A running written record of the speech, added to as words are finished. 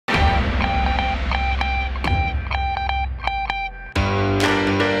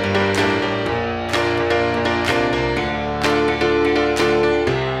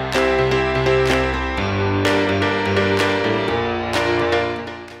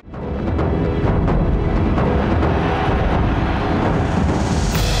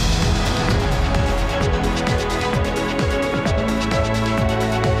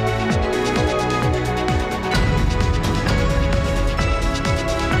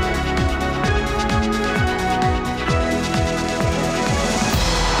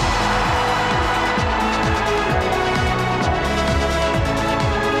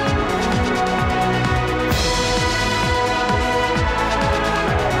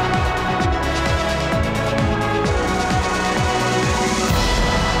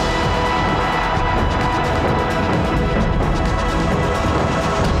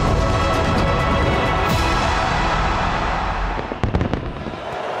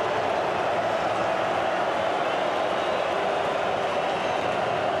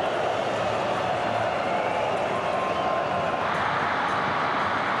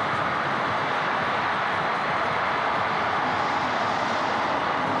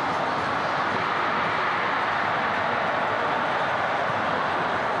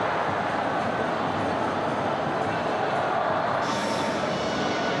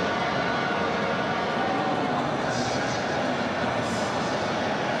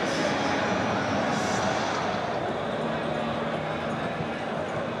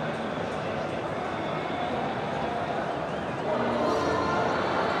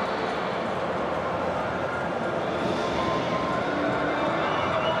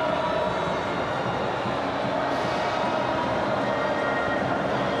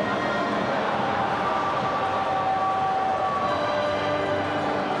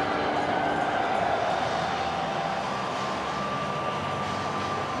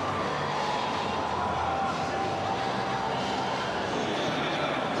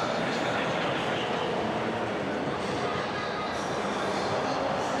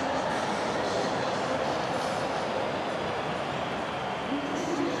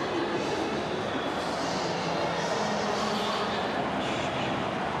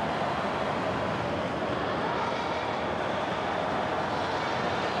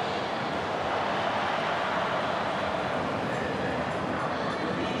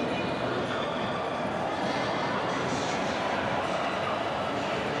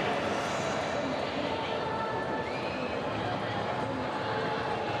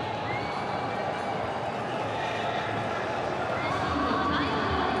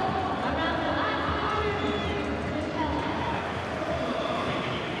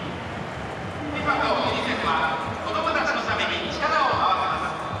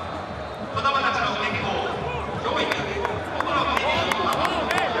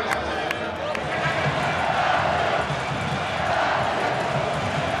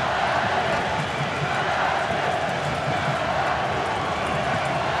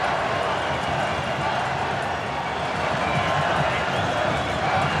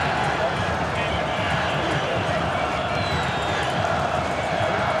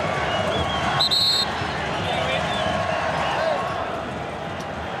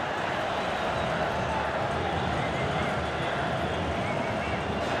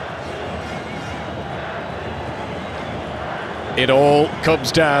It all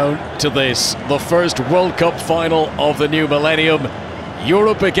comes down to this, the first World Cup final of the new millennium.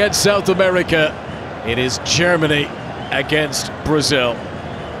 Europe against South America. It is Germany against Brazil.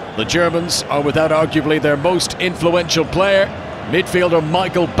 The Germans are without arguably their most influential player, midfielder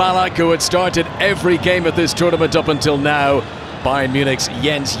Michael Ballack, who had started every game at this tournament up until now. Bayern Munich's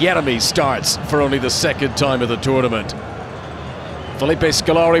Jens Jeremy starts for only the second time of the tournament. Felipe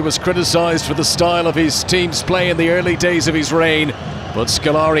Scolari was criticised for the style of his team's play in the early days of his reign, but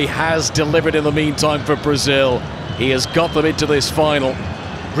Scolari has delivered in the meantime for Brazil. He has got them into this final.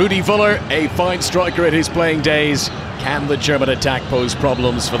 Rudi Völler, a fine striker at his playing days. Can the German attack pose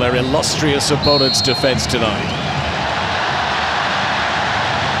problems for their illustrious opponent's defence tonight?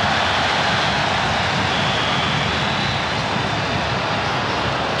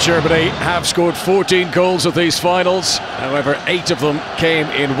 Germany have scored 14 goals at these finals. However, 8 of them came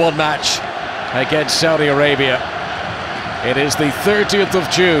in one match against Saudi Arabia. It is the 30th of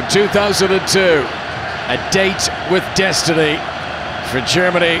June 2002, a date with destiny for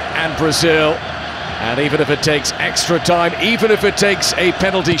Germany and Brazil. And even if it takes extra time, even if it takes a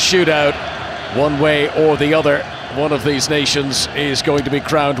penalty shootout, one way or the other, one of these nations is going to be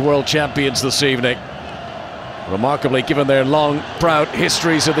crowned world champions this evening. Remarkably, given their long, proud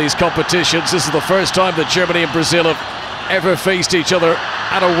histories of these competitions, this is the first time that Germany and Brazil have ever faced each other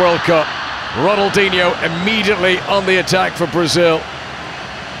at a World Cup. Ronaldinho immediately on the attack for Brazil.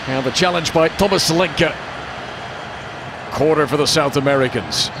 And the challenge by Thomas Linke. Corner for the South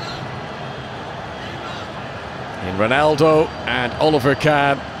Americans. In Ronaldo and Oliver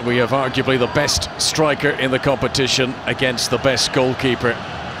Kahn, we have arguably the best striker in the competition against the best goalkeeper.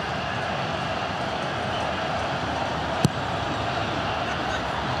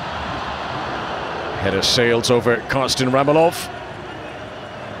 Header sails over Karsten Ramelow.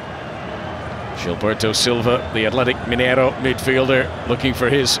 Gilberto Silva, the Athletic Mineiro midfielder, looking for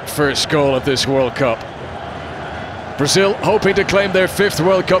his first goal at this World Cup. Brazil hoping to claim their 5th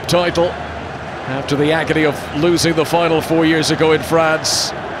World Cup title after the agony of losing the final 4 years ago in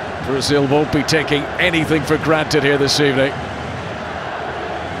France. Brazil won't be taking anything for granted here this evening.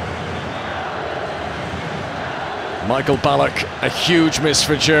 Michael Ballack, a huge miss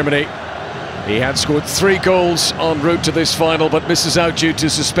for Germany. He had scored 3 goals en route to this final, but misses out due to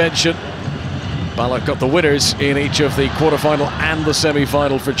suspension. Ballack got the winners in each of the quarter-final and the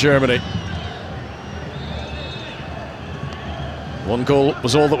semi-final for Germany. 1 goal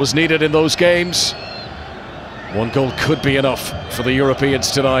was all that was needed in those games. 1 goal could be enough for the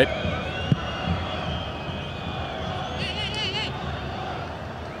Europeans tonight.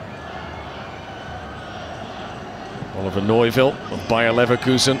 Oliver Neuville of Bayer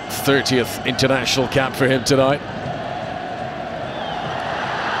Leverkusen, 30th international cap for him tonight.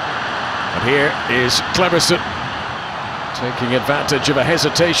 And here is Cleberson, taking advantage of a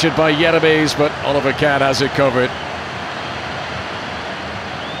hesitation by Jeremies, but Oliver Kahn has it covered.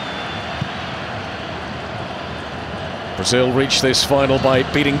 Brazil reached this final by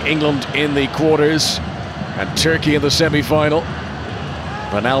beating England in the quarters and Turkey in the semi-final.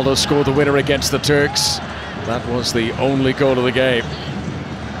 Ronaldo scored the winner against the Turks. That was the only goal of the game.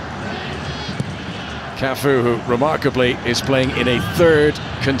 Cafu, who remarkably is playing in a 3rd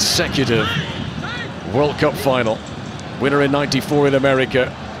consecutive World Cup final. Winner in '94 in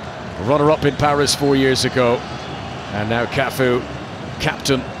America, runner-up in Paris 4 years ago, and now Cafu,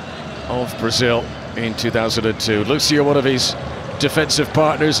 captain of Brazil in 2002. Lucio, one of his defensive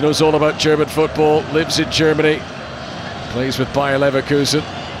partners, knows all about German football, lives in Germany, plays with Bayer Leverkusen.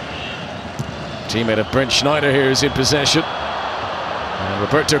 Teammate of Brent Schneider here is in possession. And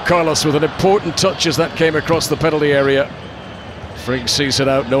Roberto Carlos with an important touch as that came across the penalty area. Frings sees it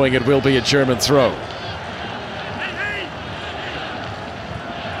out, knowing it will be a German throw.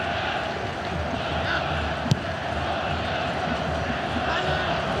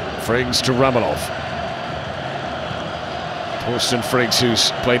 Frings to Ramelow. Torsten Frings,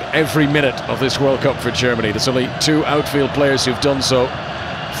 who's played every minute of this World Cup for Germany. There's only 2 outfield players who've done so,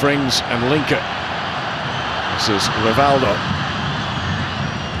 Frings and Linke. This is Rivaldo.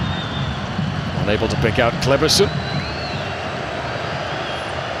 Unable to pick out Cleberson.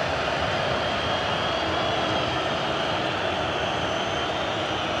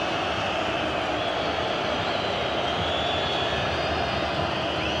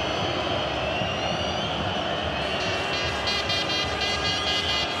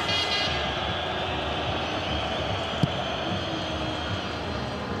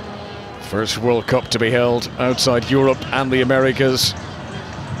 First World Cup to be held outside Europe and the Americas.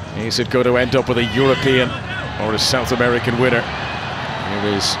 Is it going to end up with a European or a South American winner?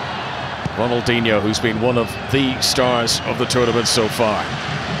 Here is Ronaldinho, who's been one of the stars of the tournament so far.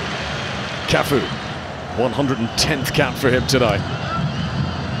 Cafu, 110th cap for him tonight.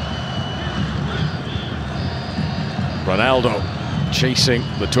 Ronaldo chasing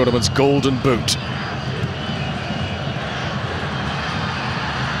the tournament's golden boot.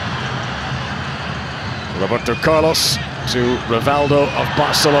 Roberto Carlos to Rivaldo of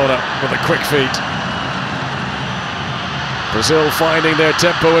Barcelona with a quick feed. Brazil finding their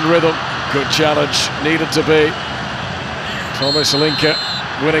tempo and rhythm. Good challenge, needed to be. Thomas Linke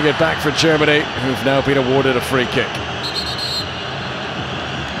winning it back for Germany, who've now been awarded a free kick.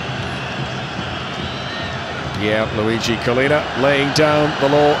 Yeah, Luigi Collina laying down the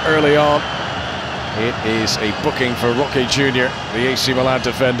law early on. It is a booking for Roque Jr., the AC Milan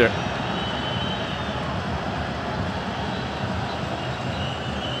defender.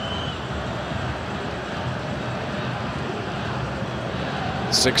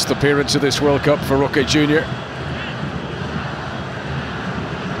 Sixth appearance of this World Cup for Roque Jr.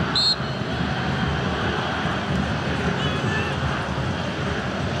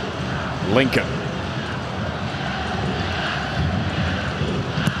 Lincoln.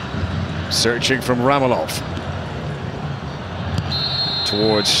 Searching from Ramalov.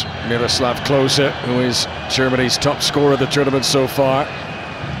 Towards Miroslav Klose, who is Germany's top scorer of the tournament so far.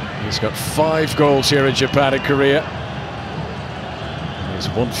 He's got 5 goals here in Japan and Korea. He's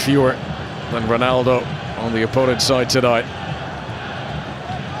 1 fewer than Ronaldo on the opponent's side tonight.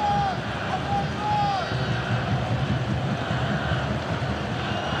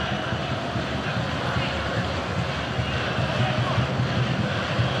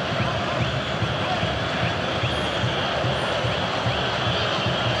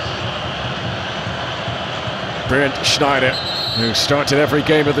 Bernd Schneider, who started every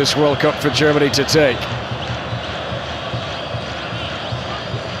game of this World Cup for Germany to take.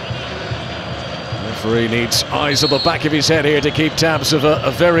 The referee needs eyes at the back of his head here to keep tabs of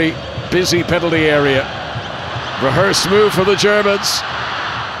a very busy penalty area. Rehearsed move for the Germans.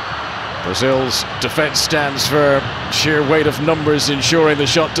 Brazil's defence stands for sheer weight of numbers, ensuring the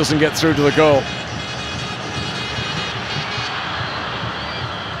shot doesn't get through to the goal.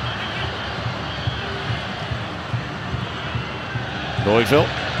 Neuville.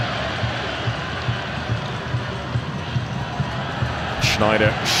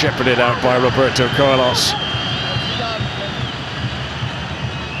 Schneider shepherded out by Roberto Carlos.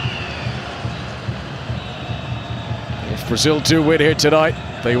 If Brazil do win here tonight,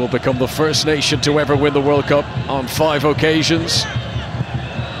 they will become the first nation to ever win the World Cup on 5 occasions.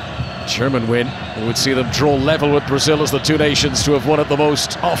 German win would see them draw level with Brazil as the 2 nations to have won it the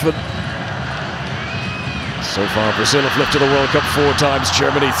most often. So far, Brazil have lifted the World Cup 4 times,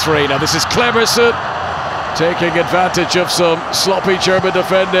 Germany 3. Now this is Cleberson taking advantage of some sloppy German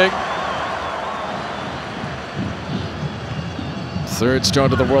defending. 3rd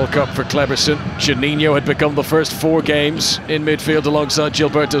start of the World Cup for Cleberson. Juninho had become the first 4 games in midfield alongside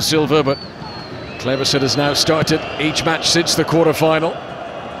Gilberto Silva, but Cleberson has now started each match since the quarter-final.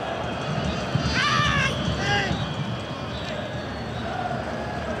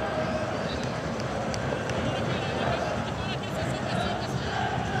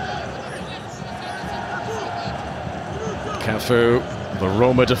 Cafu, the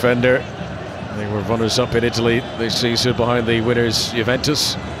Roma defender. They were runners-up in Italy this season behind the winners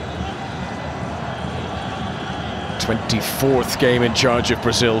Juventus. 24th game in charge of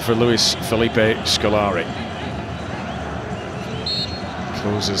Brazil for Luis Felipe Scolari.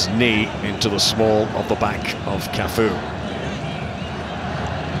 Closes knee into the small of the back of Cafu.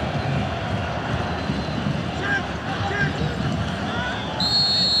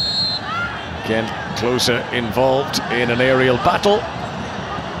 Again, Klose involved in an aerial battle.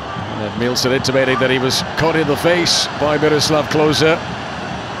 And Nielsen intimating that he was caught in the face by Miroslav Klose.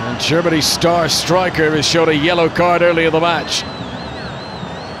 And Germany's star striker is shown a yellow card early in the match.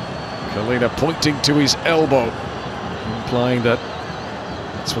 Collina pointing to his elbow, implying that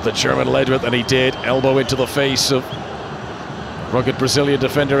that's what the German led with, and he did. Elbow into the face of rugged Brazilian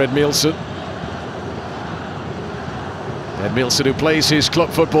defender Edmilson. Edmilson, who plays his club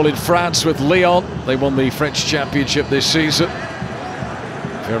football in France with Lyon. They won the French championship this season.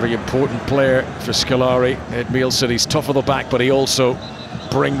 Very important player for Scolari. Edmilson, he's tough on the back, but he also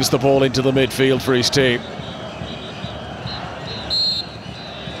brings the ball into the midfield for his team.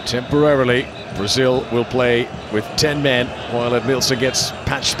 Temporarily, Brazil will play with 10 men while Edmilson gets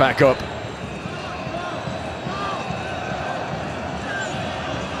patched back up.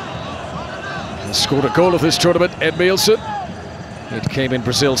 He scored a goal of this tournament, Edmilson. It came in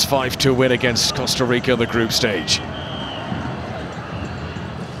Brazil's 5-2 win against Costa Rica in the group stage.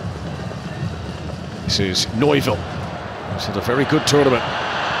 This is Neuville. He's had a very good tournament.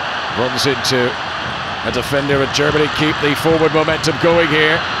 Runs into a defender, and Germany keep the forward momentum going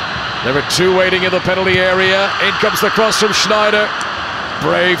here. There are two waiting in the penalty area. In comes the cross from Schneider.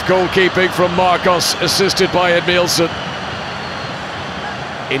 Brave goalkeeping from Marcos, assisted by Edmilson.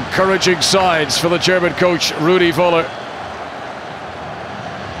 Encouraging signs for the German coach, Rudi Völler.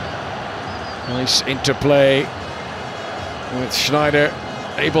 Nice interplay with Schneider,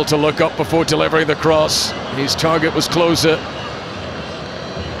 able to look up before delivering the cross. His target was closer.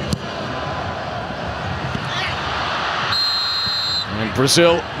 And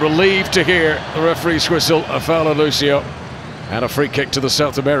Brazil relieved to hear the referee's whistle, a foul on Lucio, and a free kick to the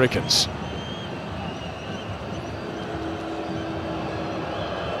South Americans.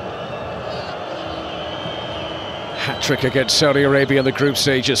 Hat-trick against Saudi Arabia in the group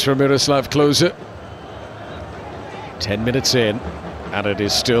stages for Miroslav Klose. 10 minutes in, and it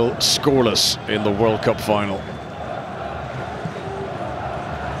is still scoreless in the World Cup final.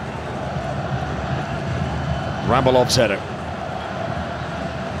 Rambolov's header.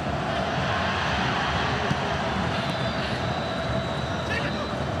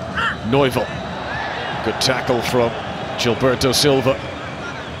 Neuville. Good tackle from Gilberto Silva.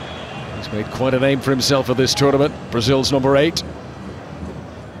 He's made quite a name for himself at this tournament. Brazil's number 8.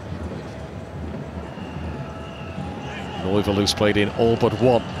 Neuville, who's played in all but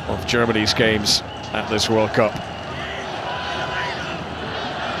one of Germany's games at this World Cup.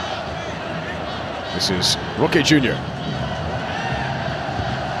 This is Roque Jr.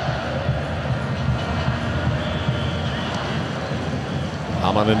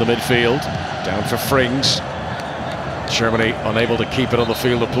 Hamann in the midfield, down for Frings. Germany unable to keep it on the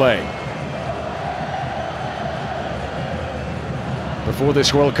field of play. Before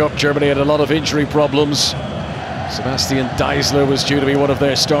this World Cup, Germany had a lot of injury problems. Sebastian Deisler was due to be one of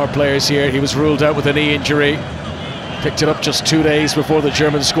their star players here. He was ruled out with a knee injury. Picked it up just 2 days before the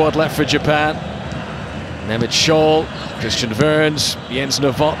German squad left for Japan. Mehmet Scholl, Christian Wörns, Jens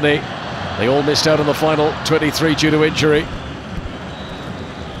Novotny, they all missed out on the final 23 due to injury.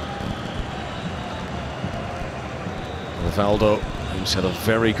 Rivaldo, who's had a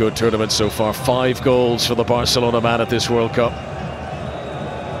very good tournament so far, 5 goals for the Barcelona man at this World Cup.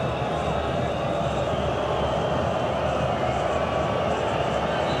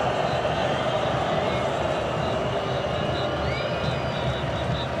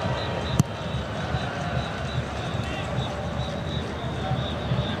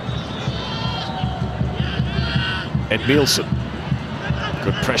 Edmilson,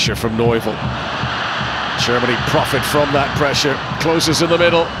 good pressure from Neuville. Germany profit from that pressure, closes in the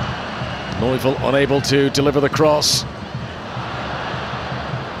middle. Neuville unable to deliver the cross.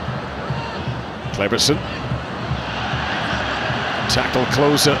 Kleberson. Tackle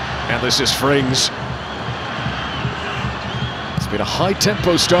closer, and this is Frings. It's been a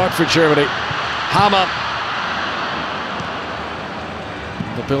high-tempo start for Germany. Hamann.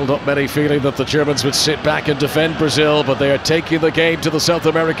 The build-up, many feeling that the Germans would sit back and defend Brazil, but they are taking the game to the South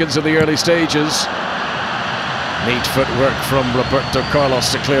Americans in the early stages. Neat footwork from Roberto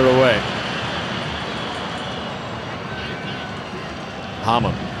Carlos to clear away.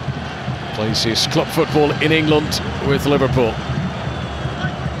 Hamann plays his club football in England with Liverpool.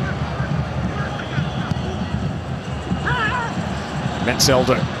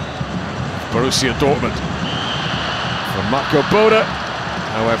 Metzelder, Borussia Dortmund. From Marco Bode.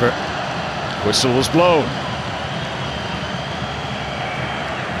 However, whistle was blown.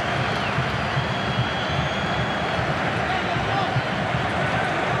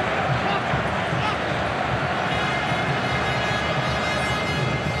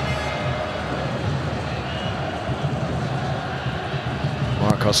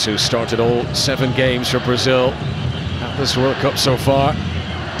 Marcos, who started all 7 games for Brazil at this World Cup so far,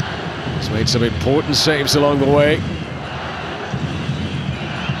 has made some important saves along the way.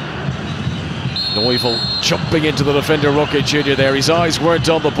 Neuville jumping into the defender, Roque Jr. there. His eyes weren't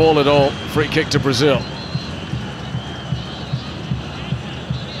on the ball at all. Free kick to Brazil.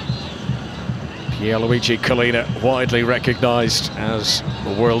 Pierluigi Collina, widely recognised as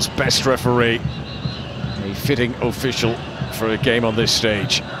the world's best referee. A fitting official for a game on this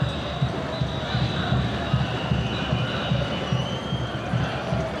stage.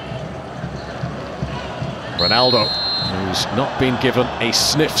 Ronaldo, who's not been given a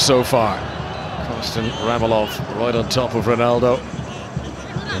sniff so far. Ramolov right on top of Ronaldo.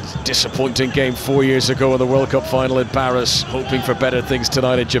 A disappointing game 4 years ago in the World Cup final in Paris, hoping for better things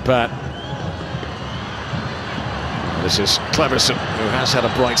tonight in Japan. This is Kleberson, who has had a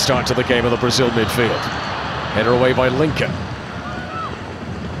bright start to the game in the Brazil midfield. Header away by Lincoln.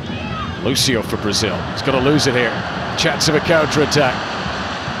 Lucio for Brazil. He's going to lose it here. Chance of a counter-attack.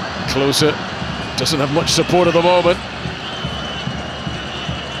 Klose doesn't have much support at the moment.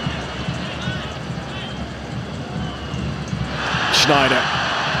 Schneider.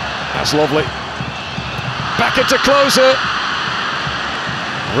 That's lovely. Back into Klose.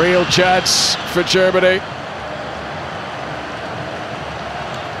 Real chance for Germany.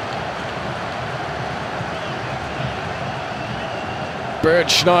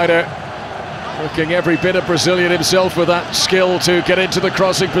 Bernd Schneider looking every bit of Brazilian himself with that skill to get into the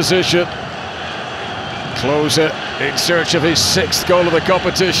crossing position. Klose in search of his 6th goal of the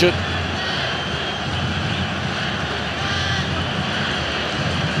competition.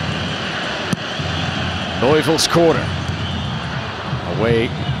 Neuvel's corner. Away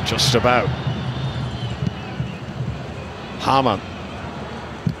just about. Hamann.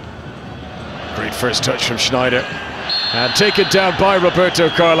 Great first touch from Schneider. And taken down by Roberto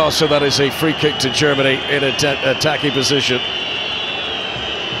Carlos, so that is a free kick to Germany in an attacking position.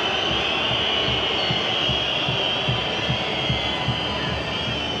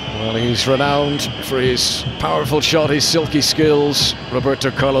 Well, he's renowned for his powerful shot, his silky skills,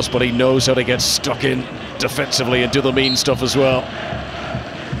 Roberto Carlos, but he knows how to get stuck in defensively and do the mean stuff as well.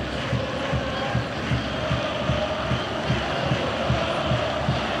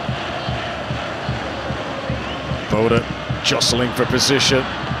 Bode jostling for position.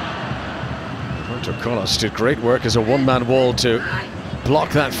 Roberto Carlos did great work as a one-man wall to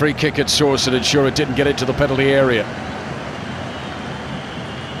block that free kick at source and ensure it didn't get into the penalty area.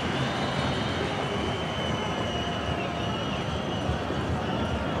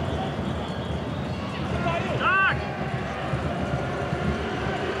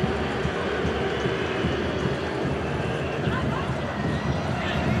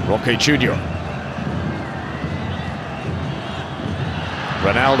 Roque Jr.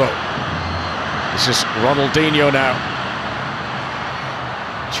 Ronaldo. This is Ronaldinho now.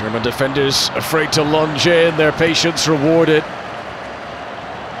 German defenders afraid to lunge in, their patience rewarded.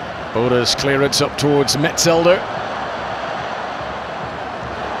 Bode's clearance up towards Metzelder.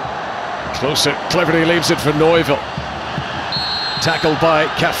 Klose cleverly leaves it for Neuvel. Tackled by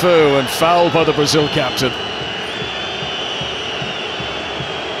Cafu and fouled by the Brazil captain.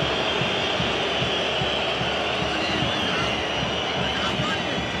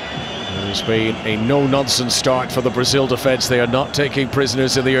 It's been a no-nonsense start for the Brazil defence. They are not taking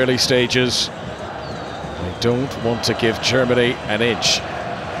prisoners in the early stages. They don't want to give Germany an inch.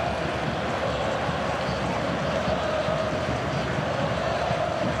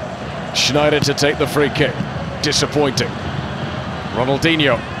 Schneider to take the free kick. Disappointing.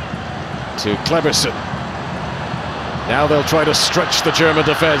 Ronaldinho to Kleberson. Now they'll try to stretch the German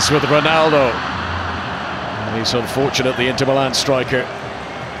defence with Ronaldo. And he's unfortunate, the Inter Milan striker.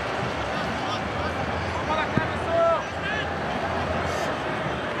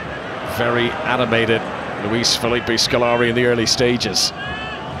 Very animated Luis Felipe Scolari in the early stages.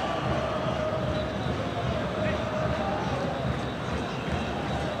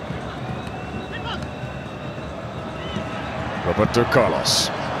 Roberto Carlos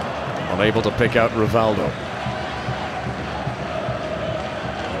unable to pick out Rivaldo.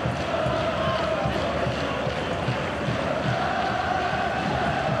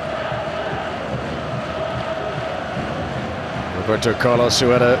 Roberto Carlos, who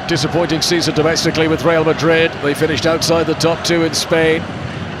had a disappointing season domestically with Real Madrid. They finished outside the top 2 in Spain.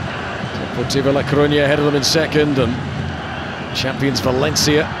 Deportivo La Coruña ahead of them in second, and champions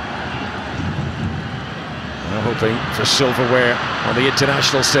Valencia now hoping for silverware on the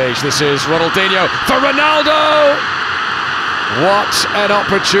international stage. This is Ronaldinho for Ronaldo! What an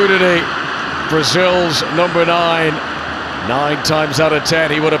opportunity. Brazil's number 9. 9 times out of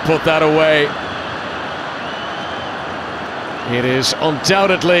 10 he would have put that away. It is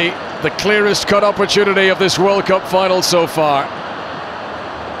undoubtedly the clearest cut opportunity of this World Cup final so far.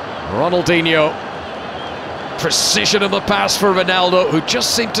 Ronaldinho, precision in the pass for Ronaldo, who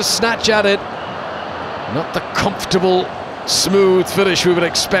just seemed to snatch at it. Not the comfortable, smooth finish we would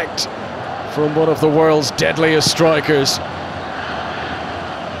expect from one of the world's deadliest strikers.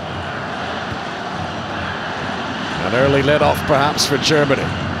 An early let-off perhaps for Germany.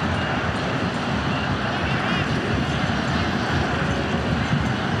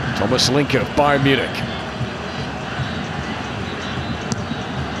 Thomas Linke of Bayern Munich.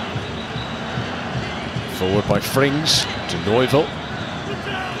 Forward by Frings to Neuvel.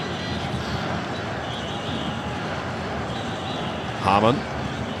 Hamann.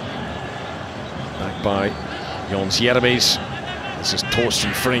 Back by Jons Jeremies. This is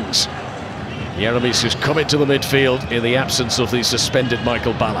Torsten Frings. Jeremies who's come into the midfield in the absence of the suspended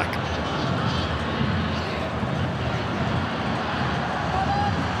Michael Ballack.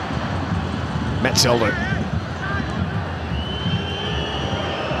 Metzelder.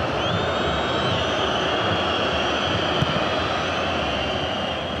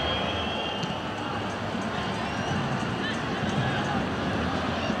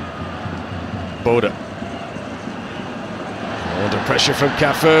 Bode. Under pressure from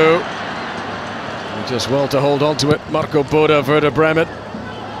Cafu. He does well to hold on to it. Marco Bode, Werder Bremen.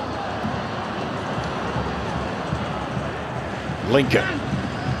 Linke.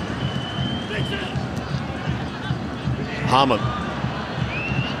 Hamann.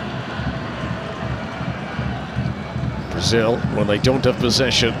 Brazil, when they don't have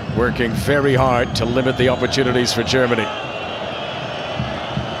possession, working very hard to limit the opportunities for Germany.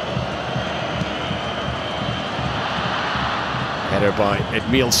 Header by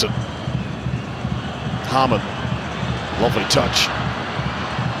Edmilson. Hamann. Lovely touch.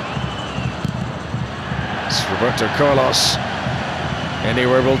 It's Roberto Carlos.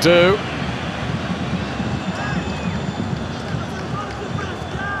 Anywhere will do.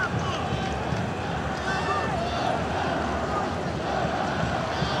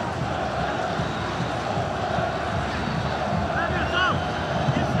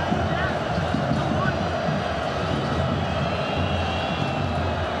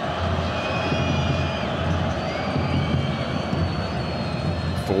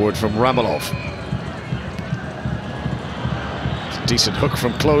 Forward from Ramalov. Decent hook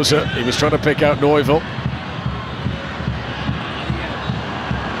from Klose. He was trying to pick out Neuville.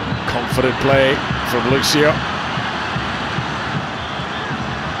 Confident play from Lucio.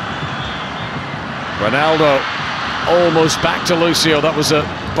 Ronaldo almost back to Lucio. That was a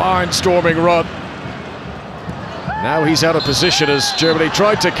barnstorming run. Now he's out of position as Germany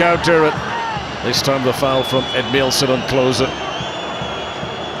tried to counter it. This time the foul from Edmilson on Klose.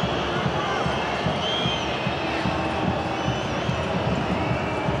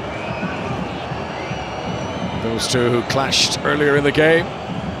 Those two who clashed earlier in the game.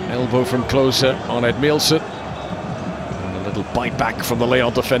 Elbow from Klose on Edmilson. And a little bite back from the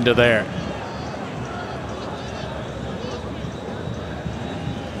Leon defender there.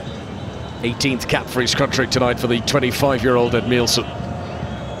 '18th cap for his country tonight for the 25-year-old Edmilson.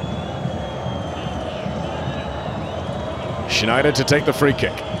 Schneider to take the free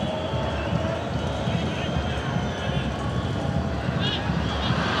kick.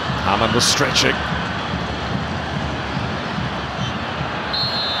 Hamann was stretching.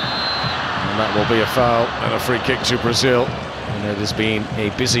 And that will be a foul and a free kick to Brazil. And it has been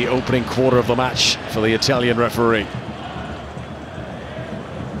a busy opening quarter of the match for the Italian referee.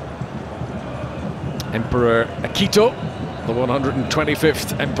 Emperor Akito, the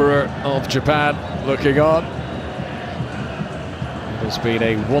 125th Emperor of Japan, looking on. It has been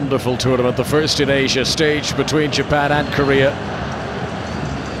a wonderful tournament, the first in Asia, staged between Japan and Korea.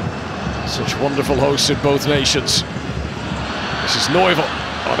 Such wonderful hosts in both nations. This is Neuville,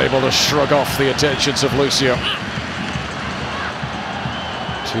 unable to shrug off the attentions of Lucio.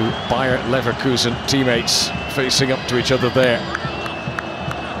 Two Bayer Leverkusen teammates facing up to each other there.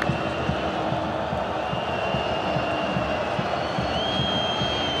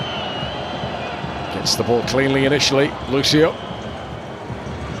 Gets the ball cleanly initially, Lucio.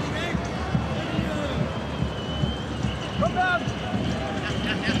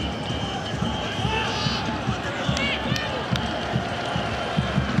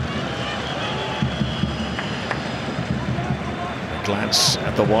 Glance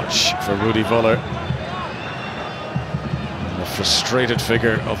at the watch for Rudi Völler. And the frustrated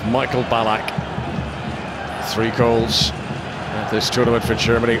figure of Michael Ballack. 3 goals at this tournament for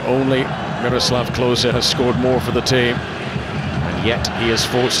Germany. Only Miroslav Klose has scored more for the team. And yet he is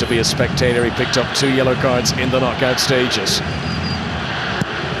forced to be a spectator. He picked up 2 yellow cards in the knockout stages.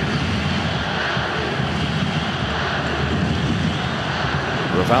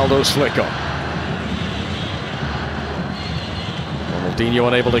 Rivaldo's flick on. Ronaldinho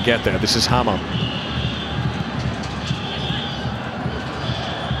unable to get there. This is Hamann.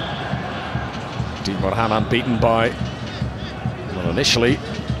 Dietmar Hamann beaten by, well, initially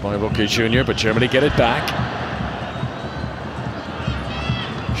by Boca Jr., but Germany get it back.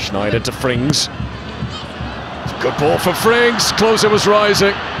 Schneider to Frings. Good ball for Frings. Klose was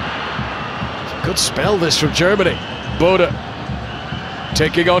rising. Good spell this from Germany. Bode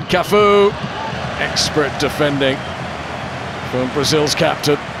taking on Cafu. Expert defending from Brazil's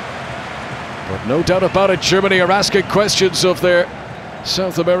captain. But no doubt about it, Germany are asking questions of their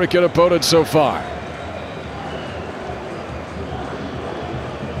South American opponent so far.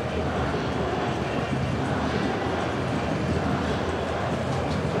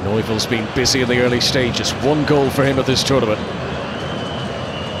 Neuville's been busy in the early stages. 1 goal for him at this tournament.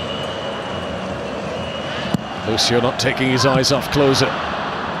 Lucio not taking his eyes off Klose.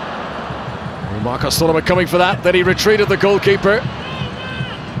 Marcos thought about coming for that, then he retreated the goalkeeper.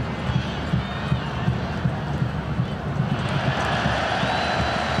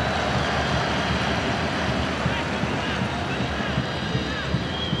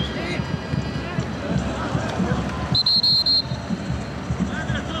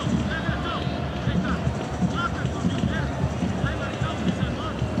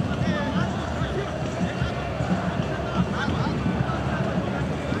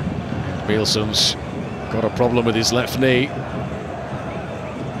 Nielsen's got a problem with his left knee.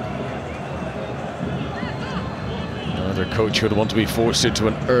 Another coach would want to be forced into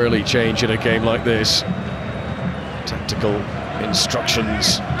an early change in a game like this. Tactical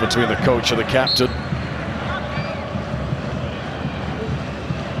instructions between the coach and the captain.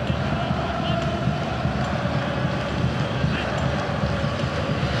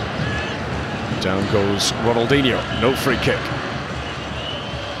 Down goes Ronaldinho, no free kick.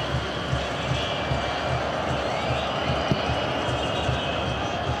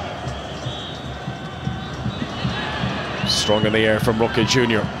 Strong in the air from Roque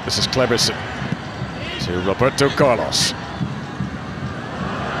Jr. This is Cleberson to Roberto Carlos.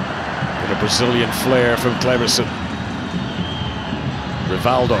 With a Brazilian flair from Cleberson.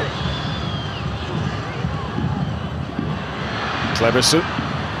 Rivaldo. Cleberson.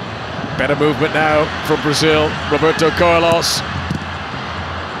 Better movement now from Brazil. Roberto Carlos.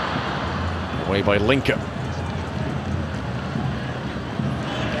 Away by Linka.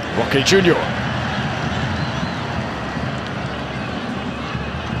 Roque Jr.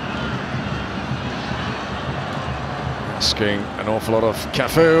 Asking an awful lot of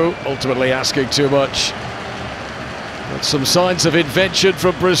Cafu, ultimately asking too much. But some signs of invention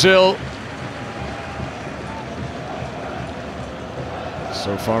from Brazil.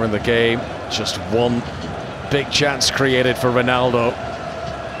 So far in the game, just one big chance created for Ronaldo,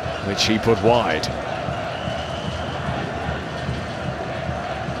 which he put wide.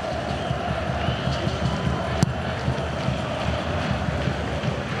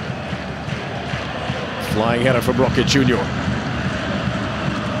 Flying header from Roque Jr.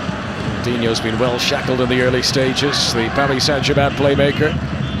 Ronaldinho's been well shackled in the early stages, the Paris Saint-Germain playmaker.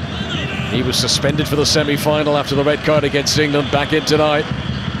 He was suspended for the semi-final after the red card against England, back in tonight.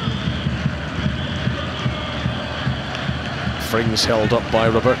 Frings held up by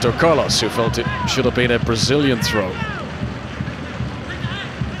Roberto Carlos, who felt it should have been a Brazilian throw.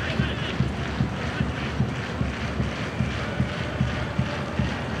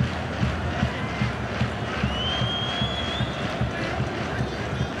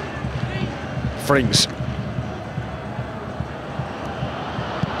 Frings.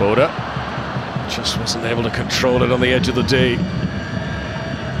 Boda just wasn't able to control it on the edge of the D.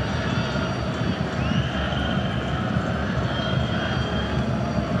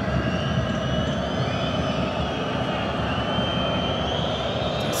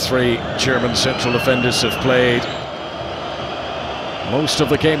 Three German central defenders have played most of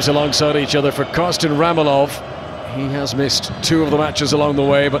the games alongside each other. For Karsten Ramelov, he has missed two of the matches along the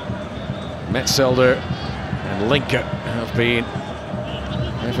way, but Metzelder and Linka have been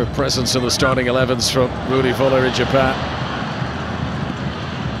ever presence in the starting 11s from Rudi Völler in Japan.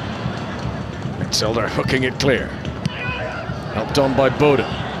 Metzelder hooking it clear. Helped on by Boda.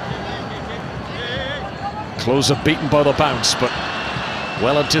 Klose beaten by the bounce, but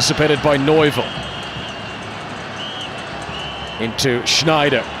well anticipated by Neuville. Into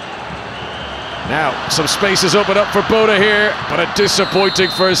Schneider. Now, some spaces open up for Boda here, but a disappointing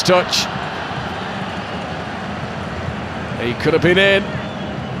first touch. He could have been in.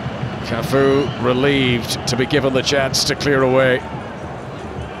 Cafu relieved to be given the chance to clear away.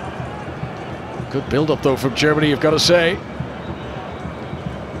 Good build-up though from Germany, you've got to say.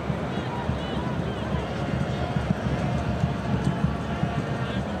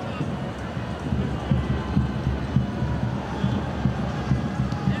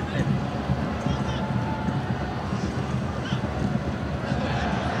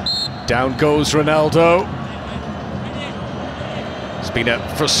 Down goes Ronaldo. It's been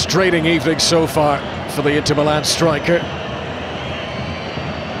a frustrating evening so far for the Inter Milan striker.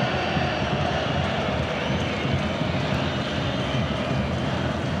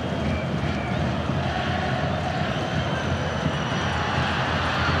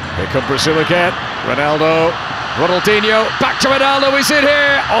 Here come Brazil again. Ronaldinho, back to Ronaldo, he's in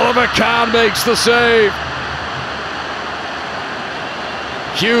here. Oliver Kahn makes the save.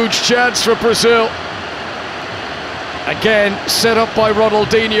 Huge chance for Brazil. Again, set up by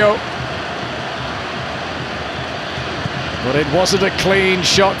Ronaldinho. But it wasn't a clean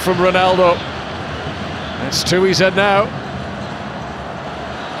shot from Ronaldo. That's two he's had now.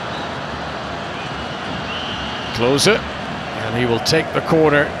 Closer, and he will take the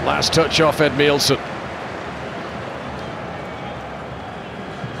corner. Last touch off Ed Mielsen.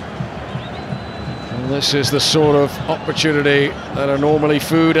 And this is the sort of opportunity that are normally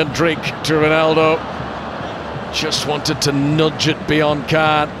food and drink to Ronaldo. Just wanted to nudge it beyond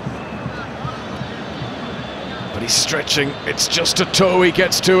Kahn. But he's stretching, it's just a toe, he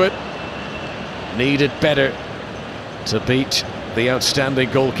gets to it. Needed better to beat the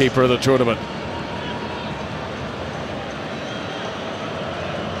outstanding goalkeeper of the tournament.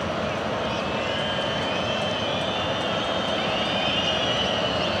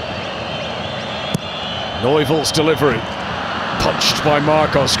 Neuvel's delivery, punched by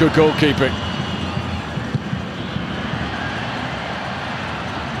Marcos, good goalkeeping.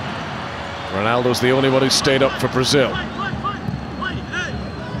 Ronaldo's the only one who stayed up for Brazil.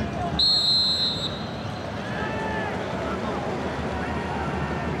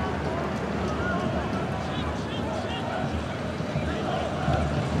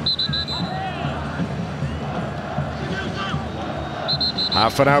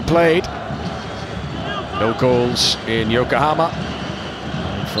 Half an hour played. No goals in Yokohama,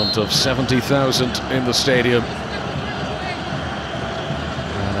 in front of 70,000 in the stadium.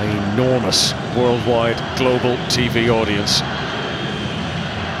 An enormous worldwide global TV audience.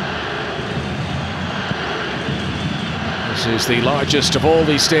 This is the largest of all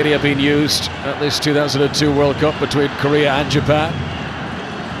these stadia being used at this 2002 World Cup between Korea and Japan.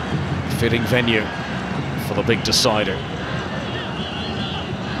 Fitting venue for the big decider.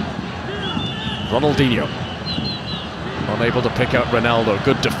 Ronaldinho, unable to pick out Ronaldo.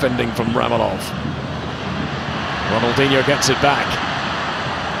 Good defending from Ramanov. Ronaldinho gets it back.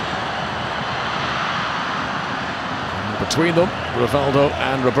 And between them, Rivaldo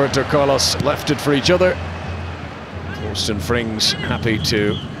and Roberto Carlos left it for each other. Thorsten Frings happy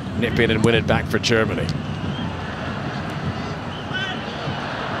to nip in and win it back for Germany.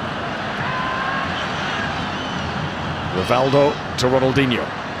 Rivaldo to Ronaldinho.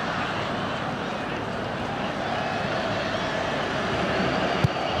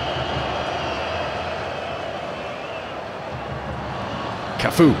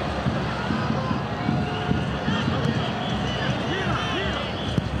 Cafu.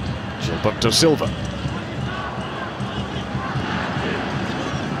 Gilberto Silva.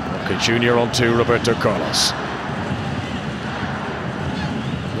 Roque Jr. onto Roberto Carlos.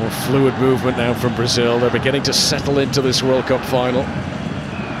 More fluid movement now from Brazil. They're beginning to settle into this World Cup final.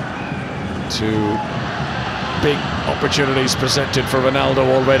 Two big opportunities presented for Ronaldo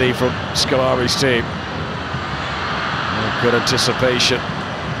already from Scolari's team. Good anticipation.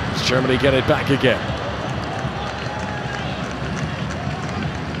 Does Germany get it back again?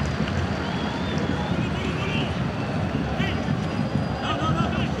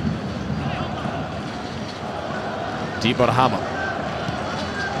 Di Barhama.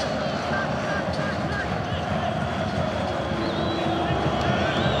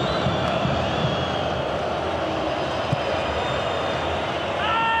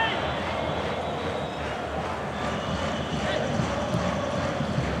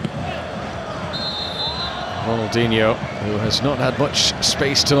 Ronaldinho, who has not had much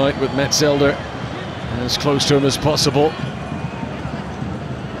space tonight with Metzelder, as close to him as possible.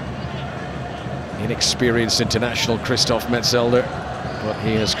 Inexperienced international Christoph Metzelder, but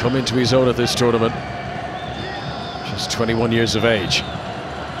he has come into his own at this tournament. Just 21 years of age.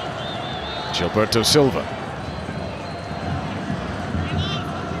 Gilberto Silva.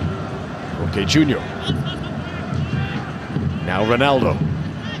 Roque Jr. Now Ronaldo.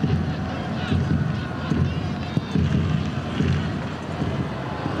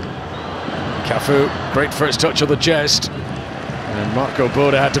 Cafu, great first touch of the chest, and Marco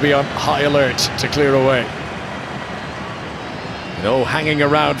Boda had to be on high alert to clear away. No hanging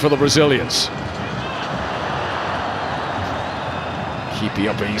around for the Brazilians. Keepy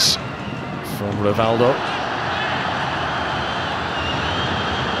uppies from Rivaldo.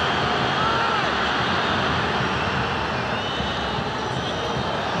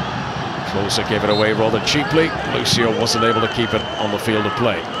 Closer gave it away rather cheaply. Lucio wasn't able to keep it on the field of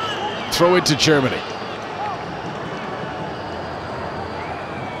play. Throw into Germany.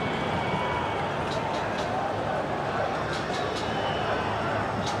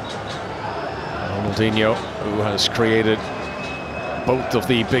 Ronaldinho, who has created both of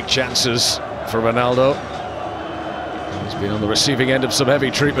the big chances for Ronaldo. He's been on the receiving end of some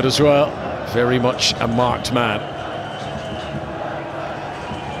heavy treatment as well. Very much a marked man.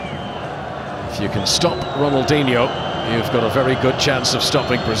 If you can stop Ronaldinho, you've got a very good chance of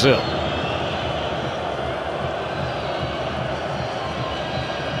stopping Brazil.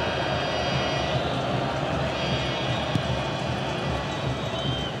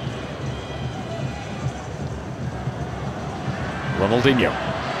 Ronaldinho.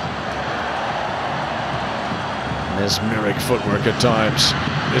 Mesmeric footwork at times.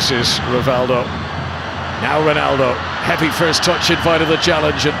 This is Rivaldo. Now Ronaldo. Heavy first touch invited the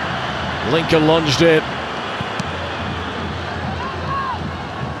challenge, and Lincoln lunged in.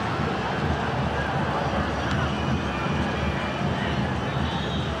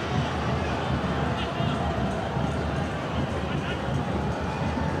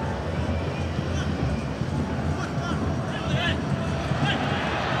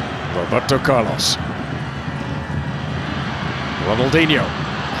 Roberto Carlos. Ronaldinho.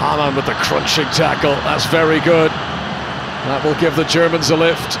 Hamann with the crunching tackle. That's very good. That will give the Germans a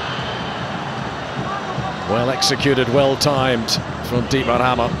lift. Well executed, well timed from Dietmar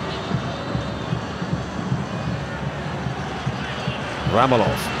Hamann.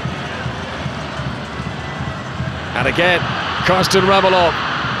 Ramalov. And again, Karsten Ramalov.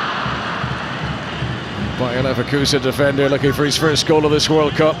 Bayer Leverkusen defender looking for his first goal of this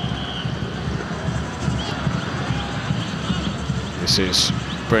World Cup. This is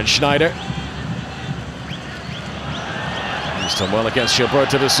Bernd Schneider. He's done well against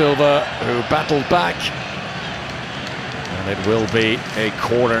Gilberto da Silva, who battled back. And it will be a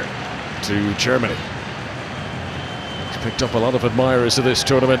corner to Germany. He's picked up a lot of admirers of this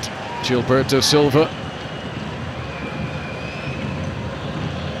tournament, Gilberto Silva.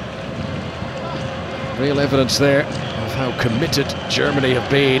 Real evidence there of how committed Germany have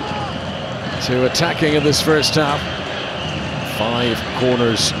been to attacking in this first half. 5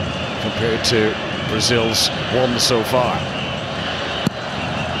 corners compared to Brazil's 1 so far.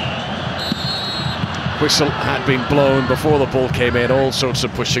 Whistle had been blown before the ball came in. All sorts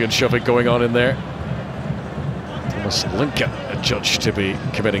of pushing and shoving going on in there. Thomas Linke adjudged to be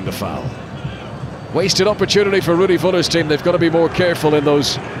committing the foul. Wasted opportunity for Rudi Völler's team. They've got to be more careful in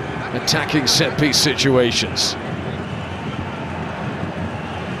those attacking set-piece situations.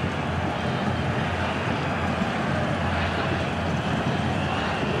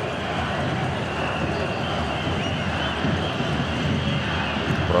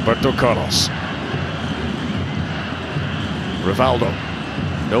 Roberto Carlos. Rivaldo.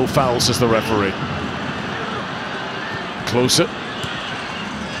 No fouls, says the referee. Closer.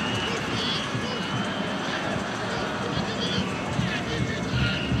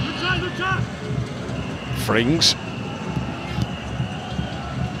 Frings.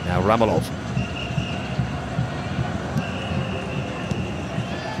 Now Ramalov.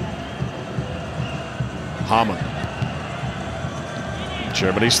 Hamann.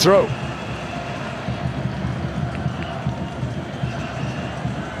 Germany's throw.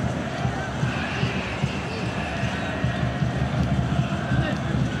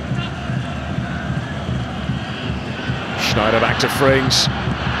 Schneider back to Frings.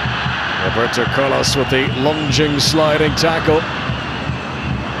 Roberto Carlos with the lunging, sliding tackle.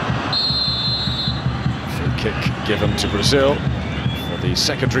 Free kick given to Brazil for the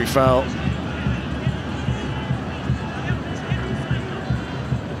secondary foul.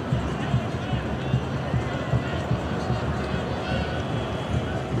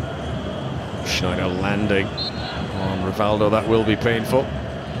 Schneider landing on Rivaldo. That will be painful.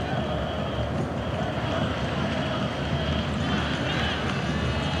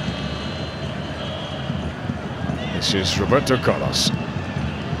 This is Roberto Carlos.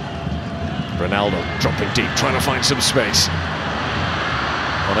 Ronaldo dropping deep, trying to find some space.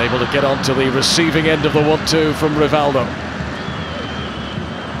 Unable to get onto the receiving end of the 1-2 from Rivaldo.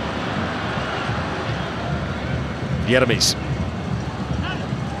 Yeremis.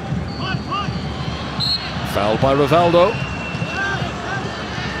 Foul by Rivaldo.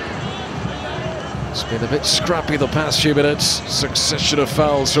 It's been a bit scrappy the past few minutes. Succession of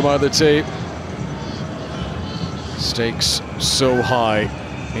fouls from either team. Stakes so high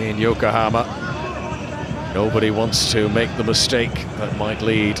in Yokohama. Nobody wants to make the mistake that might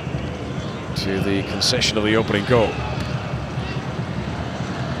lead to the concession of the opening goal.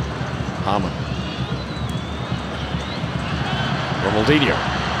 Hamann. Ronaldinho.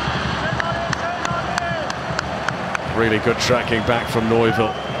 Really good tracking back from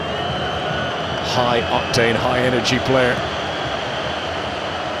Neuville. High octane, high energy player.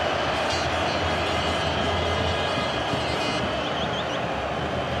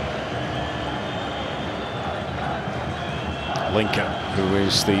 Linke, who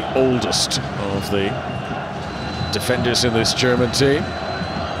is the oldest of the defenders in this German team.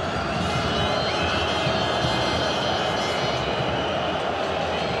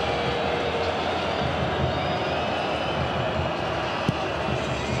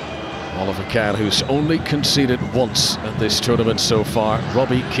 Oliver Kahn, who's only conceded once at this tournament so far.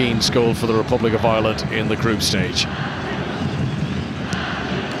 Robbie Keane's goal for the Republic of Ireland in the group stage.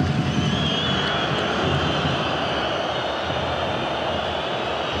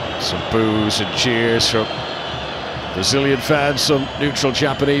 Some boos and cheers from Brazilian fans, some neutral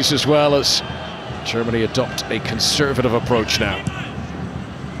Japanese as well, as Germany adopt a conservative approach now.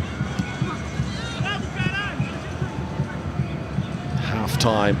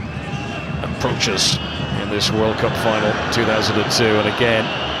 Half-time approaches in this World Cup final 2002, and again,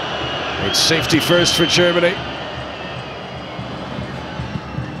 it's safety first for Germany.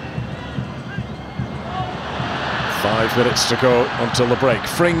 Five minutes to go until the break.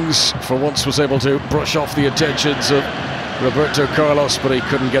 Frings, for once, was able to brush off the intentions of Roberto Carlos, but he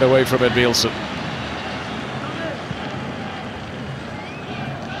couldn't get away from it, Nielsen.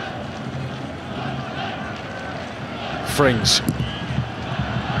 Frings.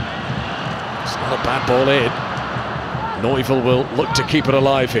 It's not a bad ball in. Neufville will look to keep it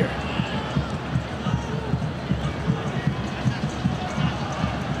alive here.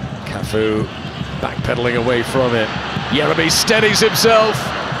 Cafu backpedaling away from it. Jeremy steadies himself.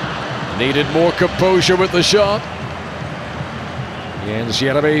 Needed more composure with the shot. Jens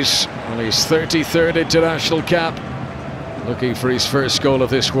Jeremy's on his 33rd international cap, looking for his first goal of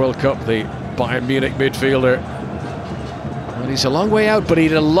this World Cup, the Bayern Munich midfielder. Well, he's a long way out, but he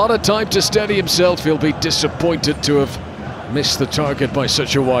had a lot of time to steady himself. He'll be disappointed to have missed the target by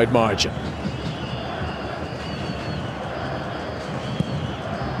such a wide margin.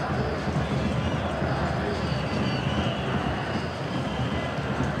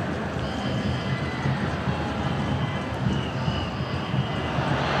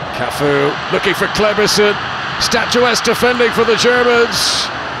 Cafu looking for Kleberson. Statuesque defending for the Germans.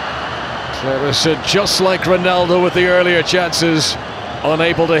 Kleberson, just like Ronaldo with the earlier chances,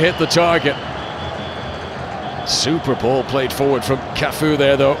 unable to hit the target. Super ball played forward from Cafu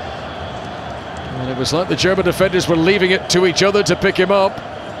there, though. And it was like the German defenders were leaving it to each other to pick him up.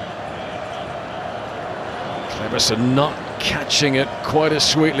 Kleberson not catching it quite as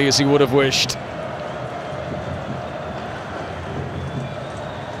sweetly as he would have wished.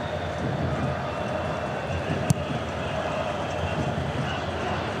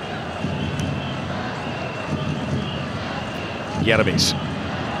 Jeremy's.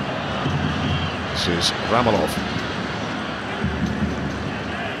 This is Ramalov.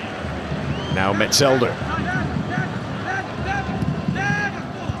 Now Metzelder.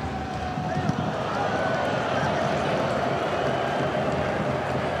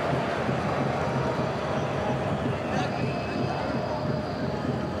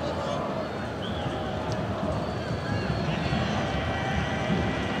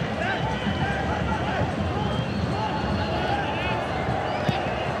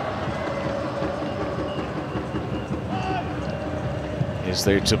 Is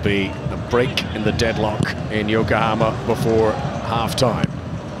there to be a break in the deadlock in Yokohama before half-time?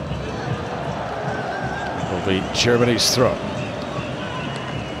 It will be Germany's throw.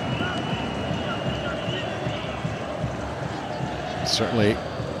 Certainly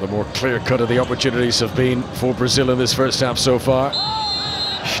the more clear-cut of the opportunities have been for Brazil in this first half so far.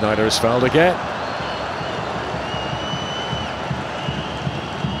 Schneider is fouled again.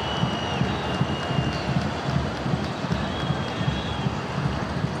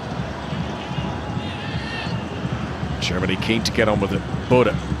 Germany keen to get on with it. Bode.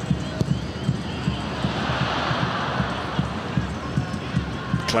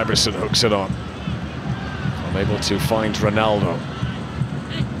 Kleberson hooks it on. Unable to find Ronaldo.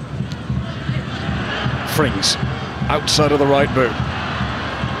 Frings outside of the right boot.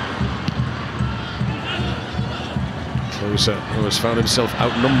 Klose, who has found himself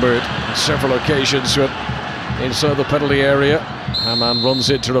outnumbered on several occasions inside the penalty area. Hamann runs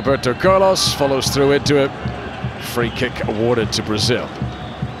into Roberto Carlos, follows through into it. Free kick awarded to Brazil.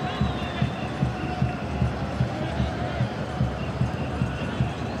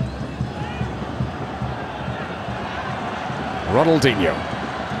 Ronaldinho.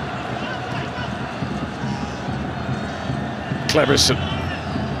 Kleberson.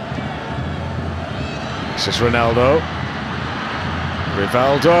 This is Ronaldo.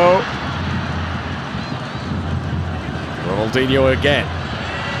 Rivaldo. Ronaldinho again.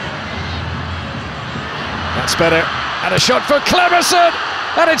 That's better. And a shot for Kleberson,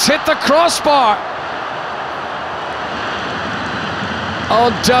 and it's hit the crossbar.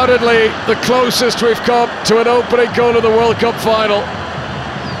 Undoubtedly the closest we've come to an opening goal of the World Cup final.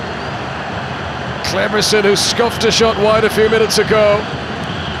 Kleberson, who scuffed a shot wide a few minutes ago.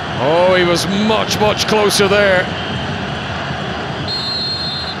 Oh, he was much, much closer there.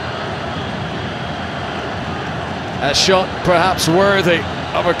 A shot perhaps worthy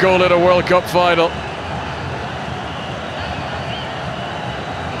of a goal in a World Cup final.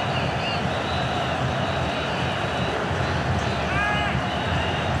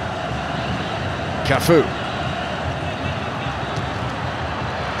 Cafu.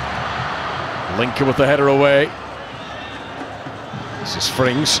 Linker with the header away. This is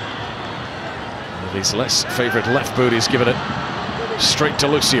Frings. With his less favourite left boot, he's given it straight to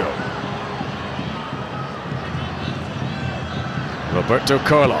Lucio. Roberto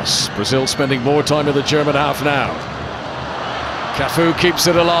Carlos. Brazil spending more time in the German half now. Cafu keeps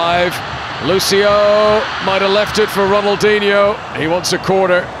it alive. Lucio might have left it for Ronaldinho. He wants a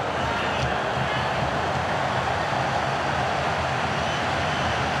corner.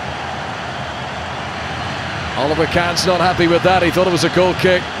 Oliver Kahn's not happy with that. He thought it was a goal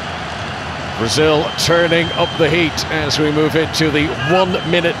kick. Brazil turning up the heat as we move into the 1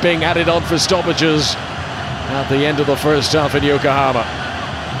 minute being added on for stoppages at the end of the first half in Yokohama.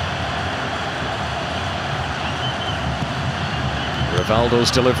 Rivaldo's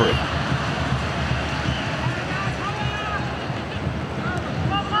delivery.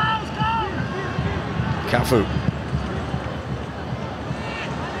 Cafu.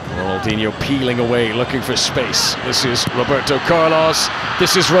 Ronaldinho peeling away, looking for space. This is Roberto Carlos.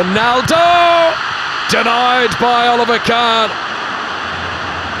 This is Ronaldo! Denied by Oliver Kahn.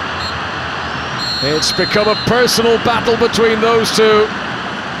 It's become a personal battle between those two.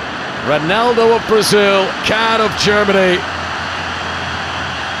 Ronaldo of Brazil, Kahn of Germany.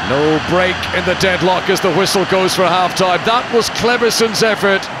 No break in the deadlock as the whistle goes for half-time. That was Cleberson's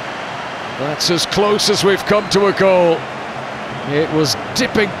effort. That's as close as we've come to a goal. It was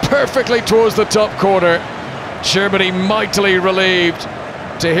dipping perfectly towards the top corner. Germany mightily relieved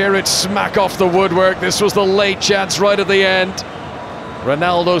to hear it smack off the woodwork. This was the late chance right at the end.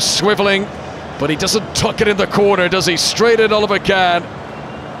 Ronaldo swiveling, but he doesn't tuck it in the corner, does he? Straight at Oliver Kahn.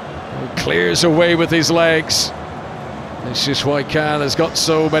 He clears away with his legs. This is why Kahn has got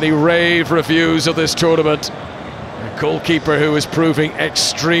so many rave reviews of this tournament. A goalkeeper who is proving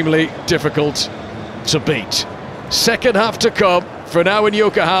extremely difficult to beat. Second half to come. For now in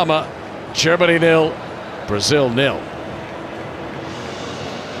Yokohama, Germany 0, Brazil 0.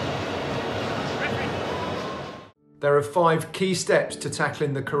 There are 5 key steps to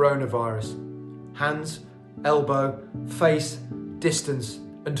tackling the coronavirus: hands, elbow, face, distance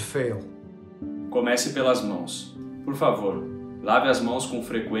and feel. Comece pelas mãos. Por favor, lave as mãos com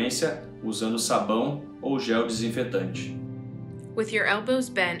frequência usando sabão ou gel desinfetante. With your elbows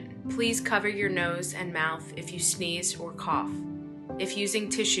bent, please cover your nose and mouth if you sneeze or cough. If using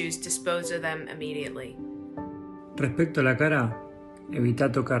tissues, dispose of them immediately. Respecto a la cara,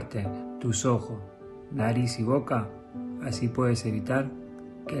 evita tocarte tus ojos, nariz y boca, así puedes evitar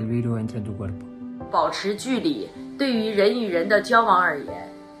que el virus entre en tu cuerpo. 保持距离，对于人与人的交往而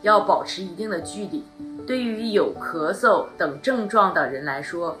言，要保持一定的距离。对于有咳嗽等症状的人来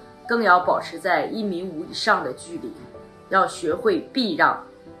说，更要保持在1.5米以上的距离。要学会避让，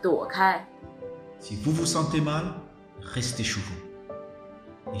躲开。Si vous vous sentez mal, restez chez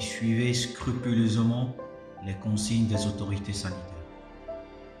vous et suivez scrupuleusement les consignes des autorités sanitaires.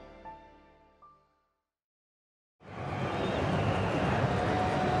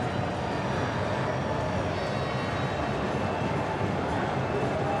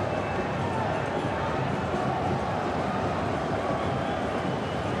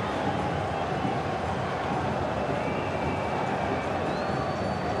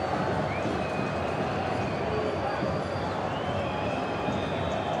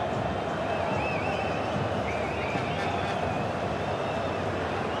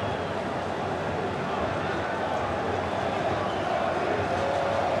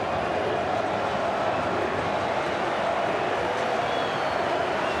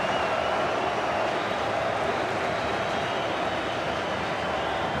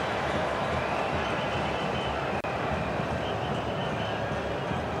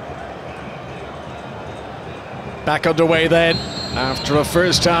 Back underway then, after a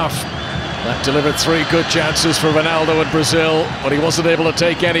first half that delivered 3 good chances for Ronaldo in Brazil, but he wasn't able to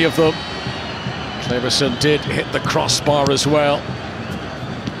take any of them. Cleberson did hit the crossbar as well.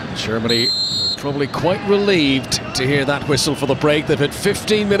 Germany probably quite relieved to hear that whistle for the break. They've had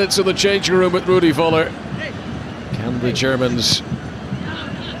 15 minutes in the changing room with Rudi Völler. Can the Germans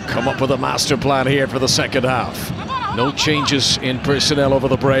come up with a master plan here for the second half? No changes in personnel over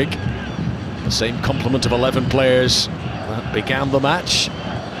the break. The same complement of 11 players that began the match.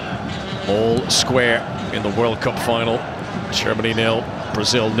 All square in the World Cup final. Germany 0,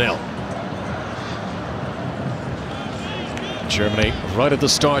 Brazil 0. Germany right at the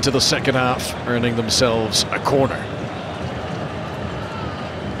start of the second half, earning themselves a corner.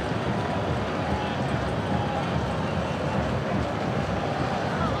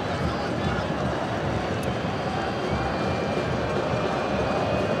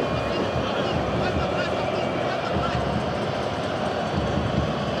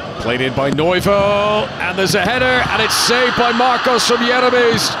 Played in by Neufeld, and there's a header, and it's saved by Marcos from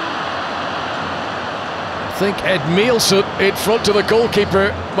Jeremy's. I think Ed Mielsen in front of the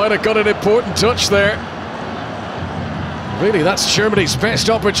goalkeeper might have got an important touch there. Really, that's Germany's best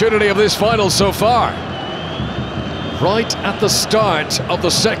opportunity of this final so far. Right at the start of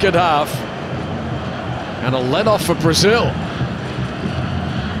the second half. And a let-off for Brazil.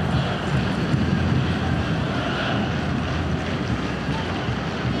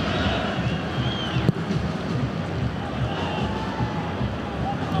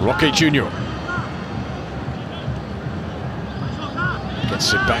 Roque Jr.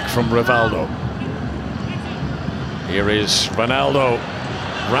 Gets it back from Rivaldo. Here is Ronaldo.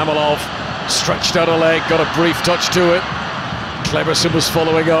 Ramalov stretched out a leg, got a brief touch to it. Cleberson was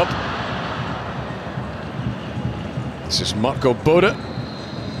following up. This is Marco Bode.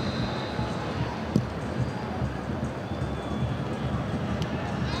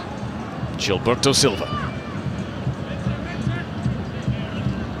 Gilberto Silva.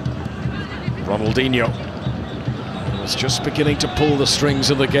 Ronaldinho was just beginning to pull the strings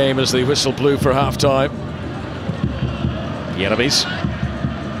of the game as the whistle blew for half-time. Jeremy's.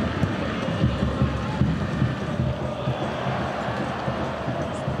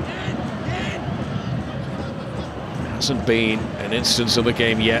 Hasn't been an instance of the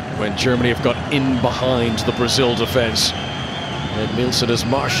game yet when Germany have got in behind the Brazil defence. And Mielsen has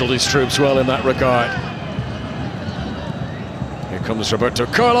marshalled his troops well in that regard. Here comes Roberto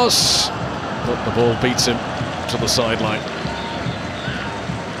Carlos, but the ball beats him to the sideline.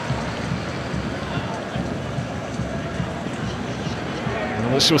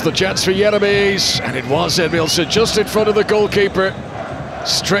 Well, this was the chance for Jeremy's, and it was Ed Mielsen just in front of the goalkeeper,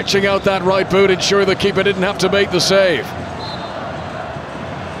 stretching out that right boot, ensuring the keeper didn't have to make the save.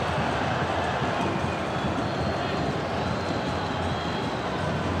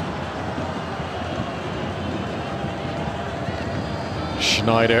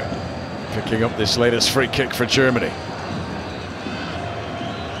 Schneider picking up this latest free kick for Germany.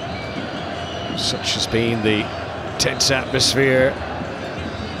 Such has been the tense atmosphere,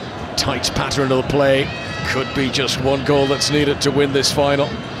 tight pattern of the play. Could be just one goal that's needed to win this final.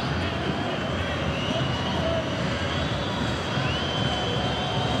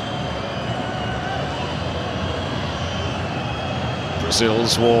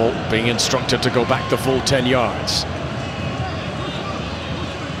 Brazil's wall being instructed to go back the full 10 yards.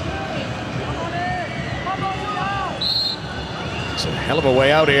 It's a hell of a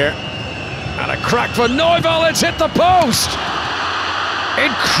way out here. And a crack for Neufeld, it's hit the post!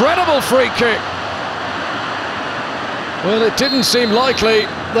 Incredible free kick! Well, it didn't seem likely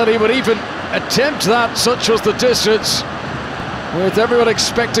that he would even attempt that, such was the distance, with everyone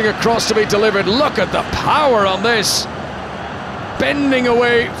expecting a cross to be delivered. Look at the power on this! Bending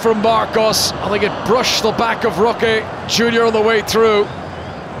away from Marcos. I think it brushed the back of Roque Jr. on the way through.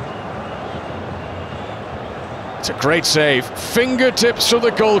 It's a great save. Fingertips from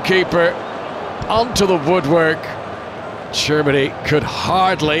the goalkeeper onto the woodwork. Germany could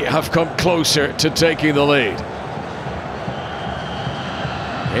hardly have come closer to taking the lead.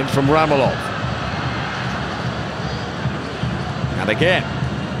 In from Ramalov. And again.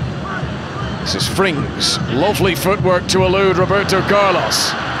 This is Frings. Lovely footwork to elude Roberto Carlos.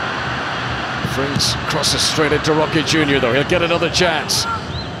 Frings crosses straight into Roque Jr. though. He'll get another chance.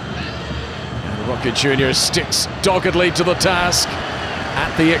 And Roque Jr. sticks doggedly to the task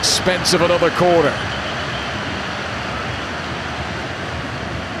at the expense of another corner.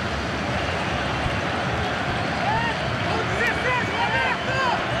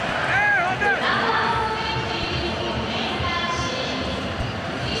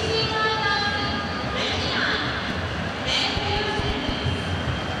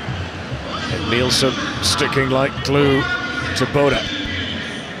 Mielsen sticking like glue to Bode.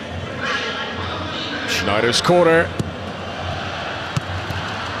 Schneider's corner.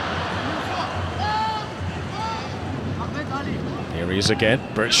 Here he is again,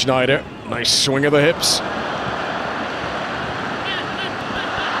 Bert Schneider. Nice swing of the hips.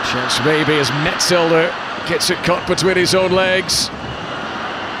 Chance maybe as Metzelder gets it caught between his own legs.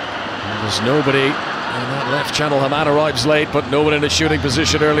 And there's nobody in that left channel. Haman arrives late, but no one in a shooting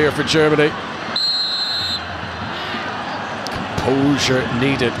position earlier for Germany. Composure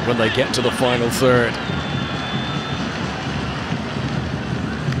needed when they get to the final third.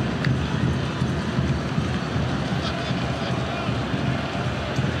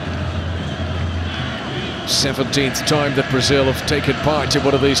 th time that Brazil have taken part in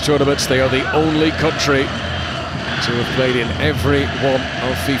one of these tournaments. They are the only country to have played in every one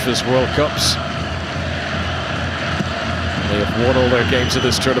of FIFA's World Cups. They have won all their games of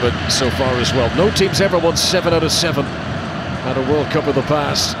this tournament so far as well. No team's ever won 7 out of 7 at a World Cup in the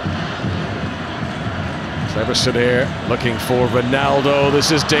past. Cleverson here looking for Ronaldo.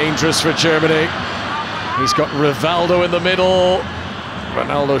 This is dangerous for Germany. He's got Rivaldo in the middle.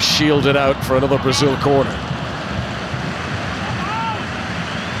 Ronaldo shielded out for another Brazil corner.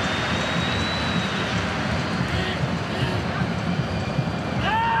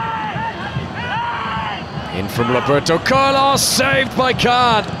 In from Roberto Carlos, saved by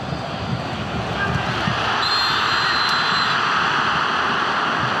Kahn.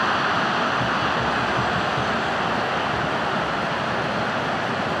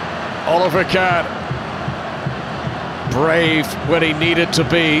 Oliver Kahn, brave when he needed to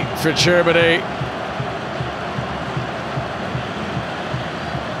be for Germany.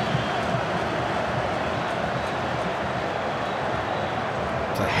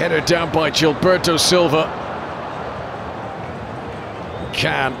 The header down by Gilberto Silva.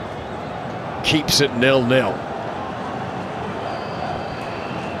 Kahn keeps it 0-0.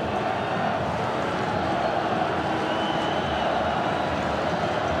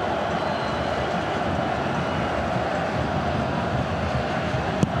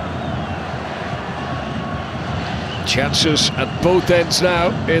 Chances at both ends now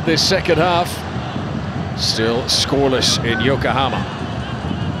in this second half. Still scoreless in Yokohama.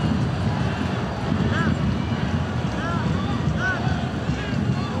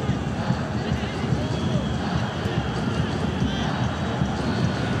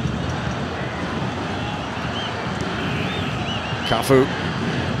 Cafu.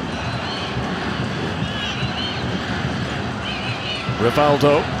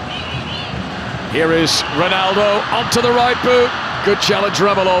 Rivaldo. Here is Ronaldo onto the right boot. Good challenge,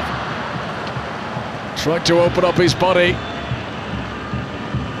 Ramalov. Tried to open up his body.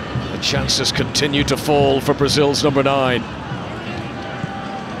 The chances continue to fall for Brazil's number 9.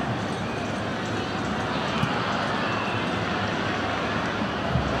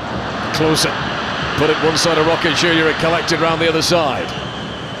 Close it. Put it one side of Rocket Jr. and collected round the other side.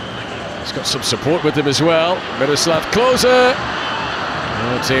 He's got some support with him as well. Miroslav Klose.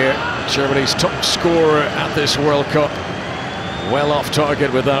 Oh dear, Germany's top scorer at this World Cup. Well off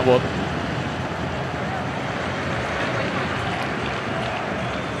target with that one.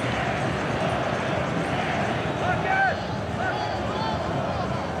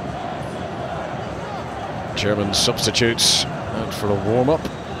 German substitutes out for a warm-up.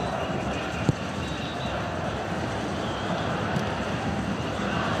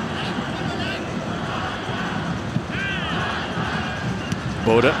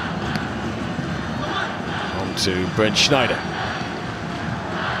 Boda on to Brent Schneider.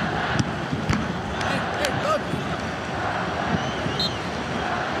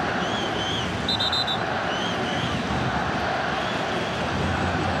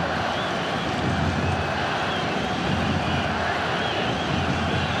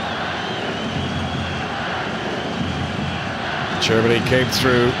 Germany came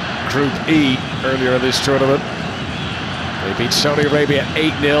through Group E earlier in this tournament. They beat Saudi Arabia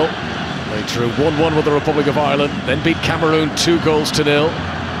 8-0. They drew 1-1 with the Republic of Ireland, then beat Cameroon 2-0.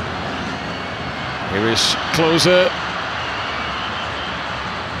 Here is Klose.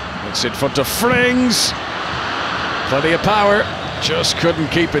 It's in front of Frings. Plenty of power, just couldn't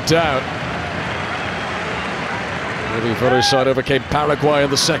keep it down. The other side overcame Paraguay in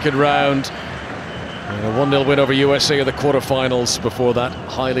the second round. And a 1-0 win over USA in the quarterfinals before that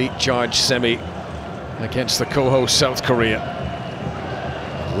highly charged semi against the co-host South Korea.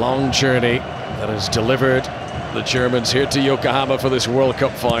 A long journey that has delivered the Germans here to Yokohama for this World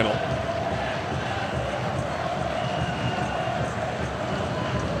Cup final.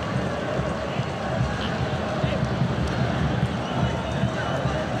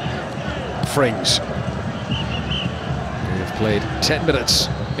 Frings. We have played 10 minutes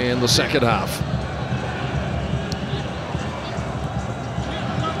in the second half.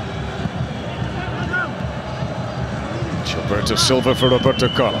 Gilberto Silva for Roberto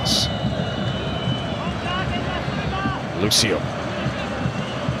Carlos. Lucio.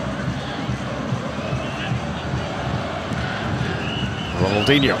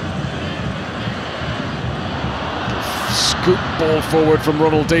 Ronaldinho. Scoop ball forward from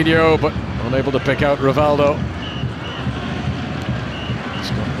Ronaldinho, but unable to pick out Rivaldo.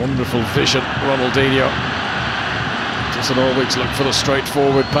 He's got wonderful vision, Ronaldinho. Doesn't always look for the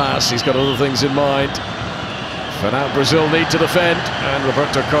straightforward pass. He's got other things in mind. For now, Brazil need to defend, and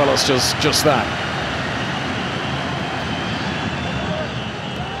Roberto Carlos does just that.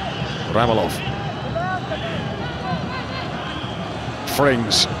 Ramalov.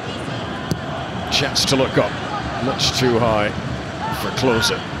 Frings. Chance to look up. much too high for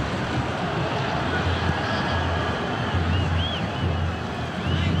Klose.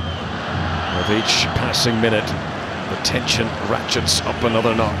 With each passing minute, the tension ratchets up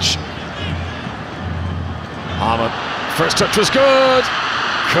another notch. Hamann, first touch was good,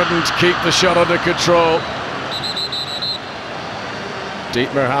 couldn't keep the shot under control.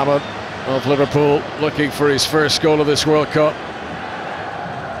 Dietmar Hamann of Liverpool looking for his first goal of this World Cup.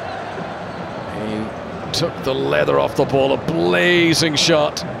 He took the leather off the ball, a blazing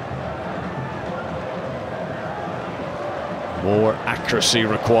shot. More accuracy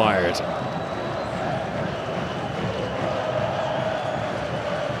required.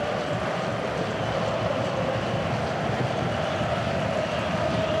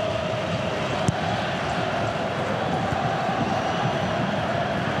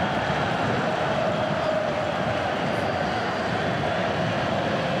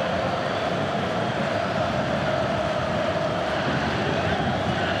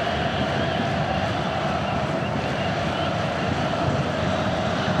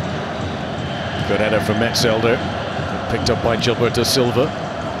 Good header from Metzelder, picked up by Gilberto Silva.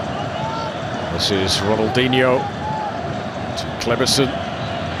 This is Ronaldinho to Kleberson.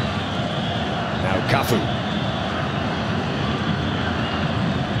 Now Cafu.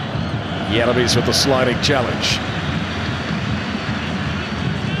 Yerabis with the sliding challenge.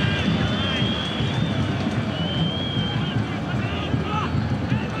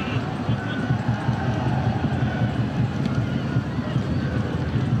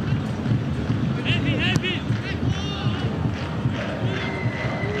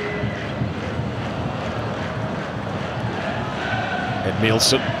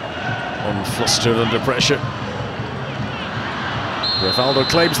 Nielsen, unflustered under pressure. Rivaldo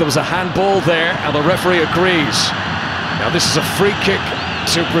claims there was a handball there, and the referee agrees. Now this is a free kick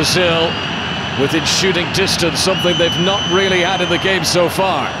to Brazil within shooting distance, something they've not really had in the game so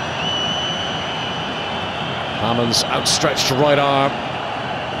far. Hamann's outstretched right arm.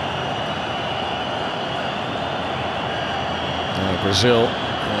 Now Brazil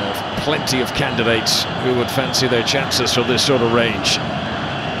have plenty of candidates who would fancy their chances from this sort of range.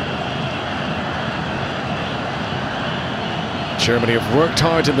 Germany have worked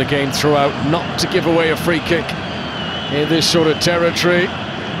hard in the game throughout not to give away a free kick in this sort of territory.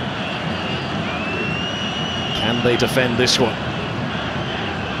 Can they defend this one?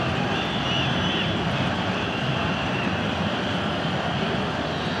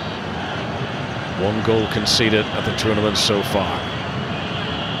 One goal conceded at the tournament so far.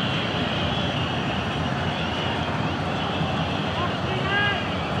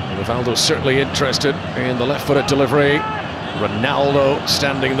 Rivaldo's certainly interested in the left-footed delivery. Ronaldo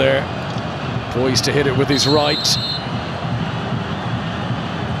standing there, poised to hit it with his right.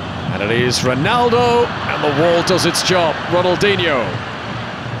 And it is Ronaldo, and the wall does its job. Ronaldinho.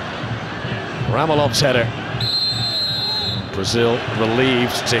 Ramelov's header. Brazil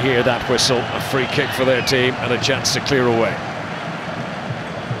relieved to hear that whistle. A free kick for their team and a chance to clear away.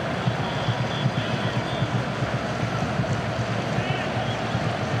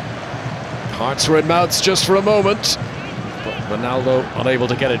 Hearts were in mouths just for a moment, but Ronaldo unable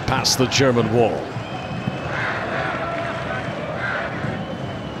to get it past the German wall.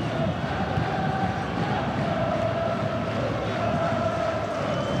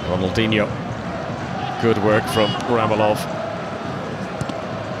 Ronaldinho. Good work from Ramelov.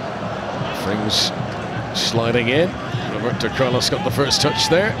 Things sliding in. Roberto Carlos got the first touch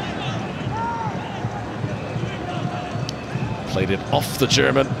there. Played it off the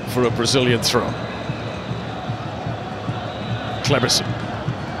German for a Brazilian throw. Kleberson.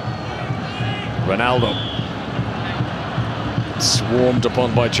 Ronaldo. Swarmed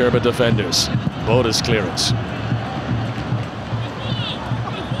upon by German defenders. Boda's clearance.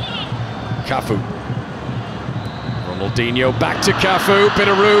 Cafu. Ronaldinho back to Cafu. Bit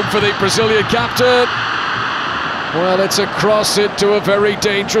of room for the Brazilian captain. Well, it's a cross into a very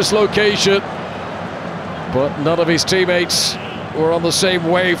dangerous location, but none of his teammates were on the same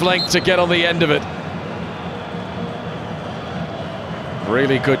wavelength to get on the end of it.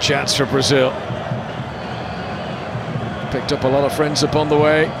 Really good chance for Brazil. Picked up a lot of friends upon the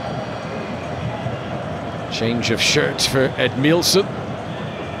way. Change of shirt for Edmilson.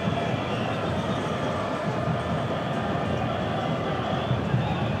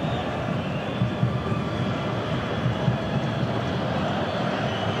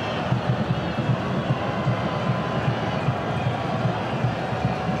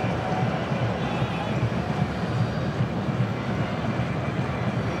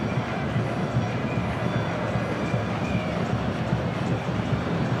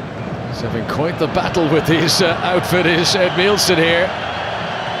 He's having quite the battle with his outfit, is Ed Mielsen here.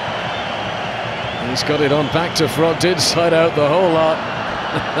 He's got it on back to front, inside out, the whole lot.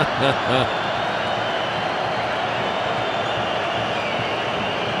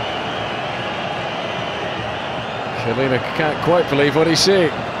 Kalina can't quite believe what he's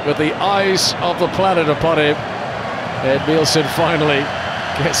seeing. With the eyes of the planet upon him, Ed Mielsen finally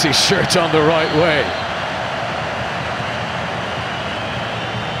gets his shirt on the right way.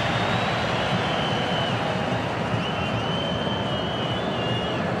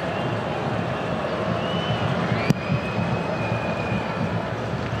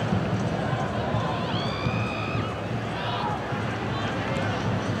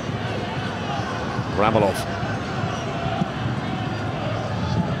 Ramalov.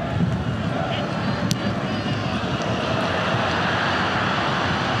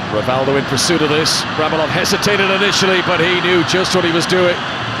 Ronaldo in pursuit of this. Ramalov hesitated initially, but he knew just what he was doing.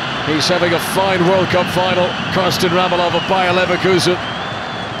 He's having a fine World Cup final. Karsten Ramalov of Bayer Leverkusen,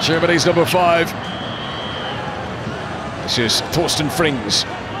 Germany's number 5. This is Thorsten Frings.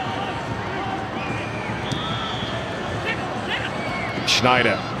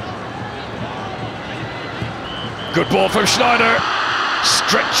 Schneider. Good ball from Schneider.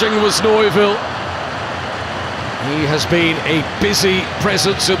 Stretching was Neuville. He has been a busy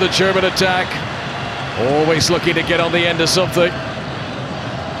presence in the German attack. Always looking to get on the end of something.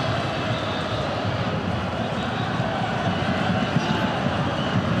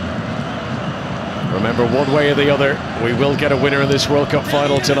 Remember, one way or the other, we will get a winner in this World Cup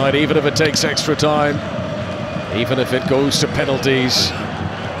final tonight, even if it takes extra time, even if it goes to penalties.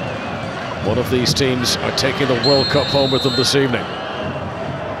 One of these teams are taking the World Cup home with them this evening.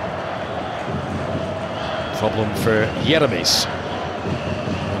 Problem for Jeremies.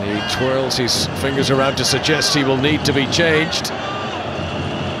 And he twirls his fingers around to suggest he will need to be changed.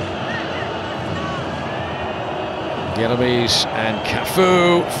 Jeremies and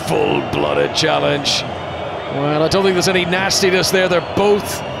Cafu, full-blooded challenge. Well, I don't think there's any nastiness there. They're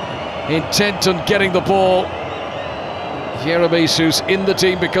both intent on getting the ball. Jeremies, who's in the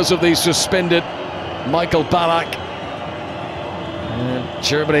team because of the suspended Michael Ballack. And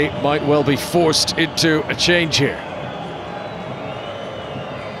Germany might well be forced into a change here.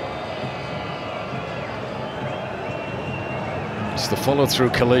 It's the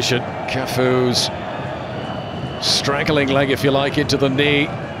follow-through collision. Cafu's straggling leg, if you like, into the knee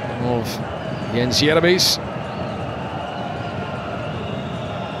of Jens Jeremies.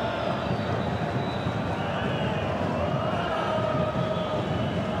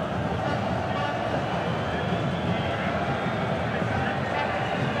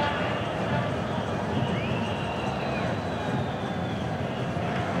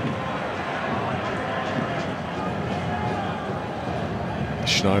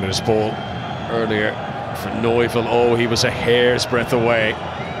 Schneider's ball earlier for Neuville. Oh, he was a hair's breadth away.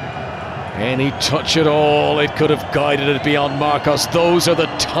 Any touch at all, it could have guided it beyond Marcos. Those are the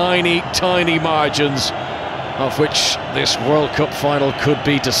tiny, tiny margins of which this World Cup final could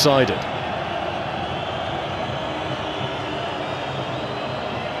be decided.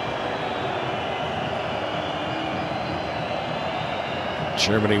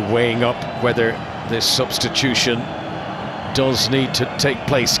 Germany weighing up whether this substitution does need to take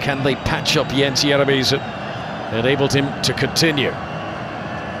place. Can they patch up Jens Jeremies that enabled him to continue?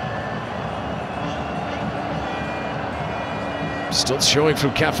 Still showing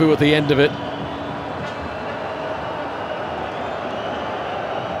from Cafu at the end of it.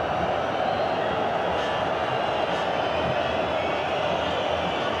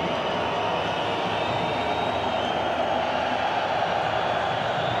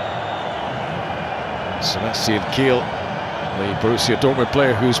 Sebastian Kiel, the Borussia Dortmund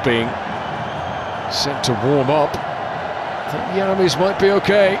player who's being sent to warm up. I think Jeremies might be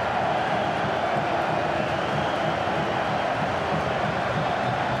okay.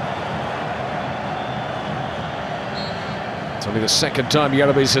 It's only the second time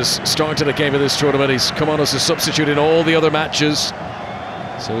Jeremies has started a game of this tournament. He's come on as a substitute in all the other matches,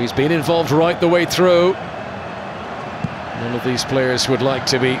 so he's been involved right the way through. None of these players would like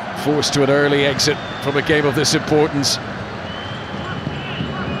to be forced to an early exit from a game of this importance.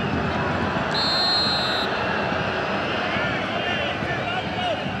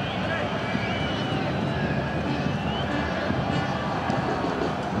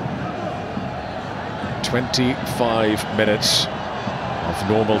 "25 minutes of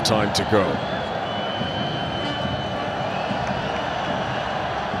normal time to go."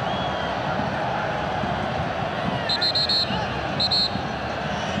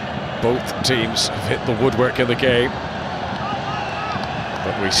 Both teams have hit the woodwork in the game,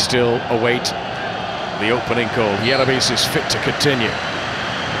 but we still await the opening goal. Jeremy's is fit to continue.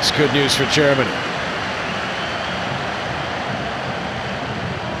 It's good news for Germany.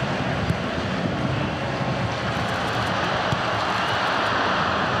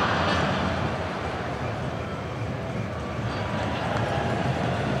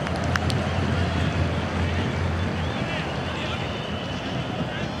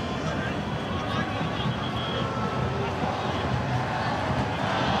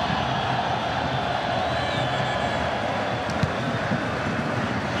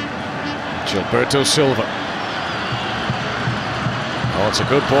 Gilberto Silva. Oh, it's a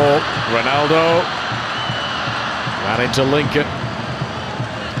good ball. Ronaldo ran into Lincoln.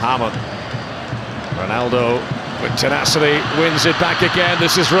 Hammond. Ronaldo with tenacity wins it back again.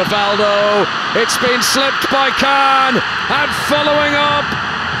 This is Rivaldo. It's been slipped by Kahn, and following up,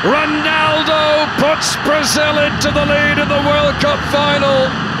 Ronaldo puts Brazil into the lead in the World Cup final.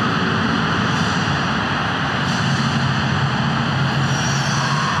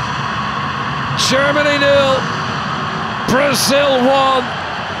 Germany 0, Brazil 1,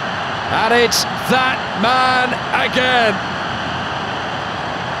 and it's that man again.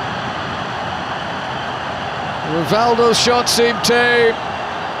 Rivaldo's shot seemed tame.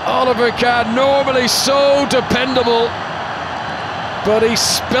 Oliver Kahn, normally so dependable, but he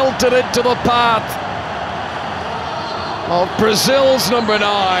spilt it into the path of Brazil's number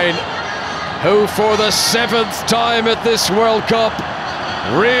 9, who for the 7th time at this World Cup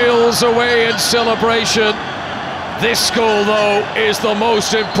reels away in celebration. This goal, though, is the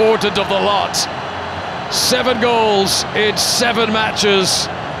most important of the lot. 7 goals in 7 matches.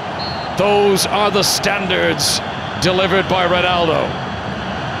 Those are the standards delivered by Ronaldo.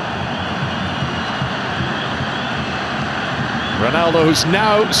 Ronaldo, who's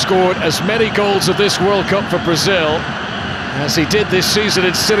now scored as many goals at this World Cup for Brazil as he did this season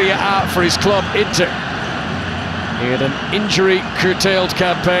in Serie A for his club Inter. He had an injury-curtailed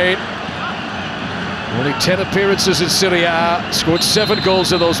campaign. Only 10 appearances in Serie A, scored 7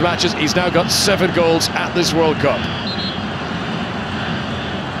 goals in those matches. He's now got 7 goals at this World Cup.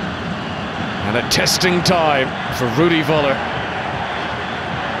 And a testing time for Rudi Völler.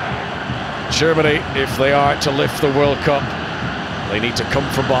 Germany, if they are to lift the World Cup, they need to come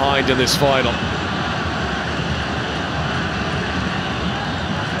from behind in this final.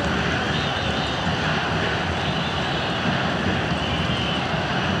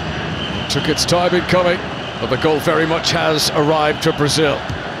 Took its time in coming, but the goal very much has arrived for Brazil.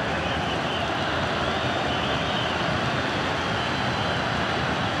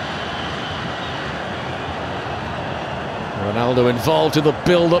 Ronaldo involved in the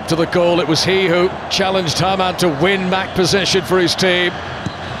build-up to the goal. It was he who challenged Hammond to win back possession for his team.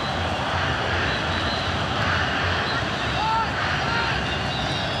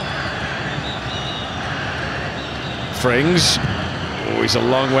 Frings. Oh, he's a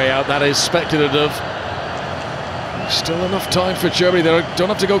long way out. That is speculative. Still enough time for Germany. They don't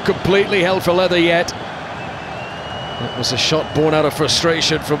have to go completely hell for leather yet. That was a shot born out of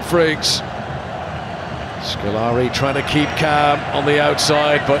frustration from Frings. Scolari trying to keep calm on the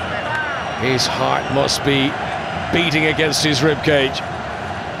outside, but his heart must be beating against his ribcage.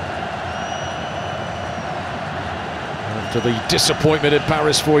 After the disappointment in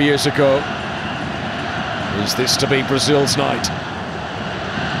Paris 4 years ago, is this to be Brazil's night?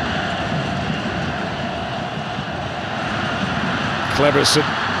 Cleberson,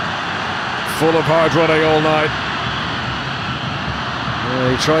 full of hard running all night.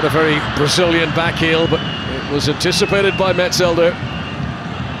 He tried a very Brazilian back heel, but it was anticipated by Metzelder.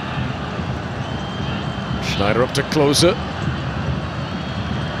 Schneider up to close it.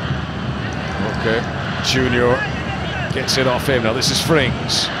 Okay, Junior gets it off him. Now this is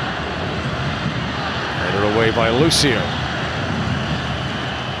Frings. Headed away by Lucio.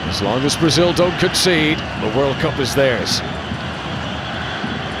 As long as Brazil don't concede, the World Cup is theirs.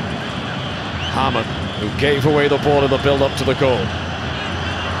 Hammond, who gave away the ball in the build-up to the goal.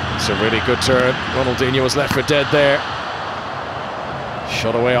 It's a really good turn. Ronaldinho was left for dead there.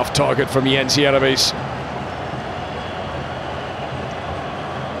 Shot away off target from Jens Jeremy's.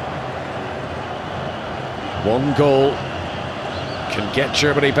 One goal can get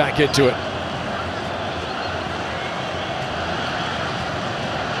Germany back into it.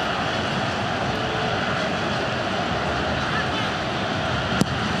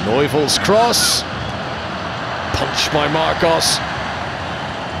 Neuvel's cross. Punch by Marcos.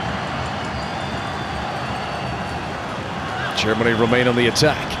 Germany remain on the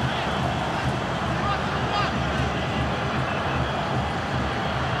attack.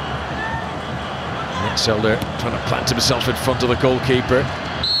 Metzelder trying to plant himself in front of the goalkeeper.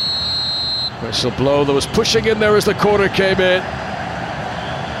 Whistle blow. There was pushing in there as the corner came in.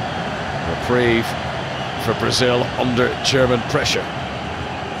 Reprieve for Brazil under German pressure.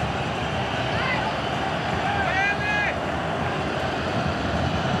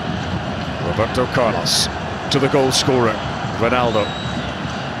 Roberto Carlos to the goal scorer, Ronaldo.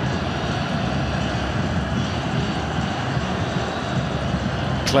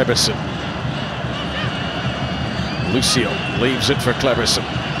 Kleberson. Lucio leaves it for Kleberson.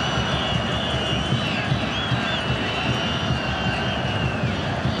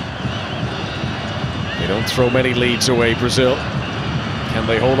 They don't throw many leads away, Brazil. Can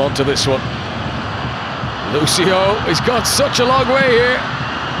they hold on to this one? Lucio, he's gone such a long way here.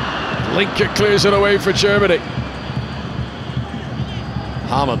 Linker clears it away for Germany.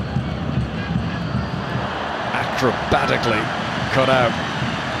 Hamann. Acrobatically cut out.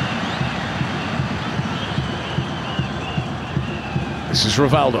 This is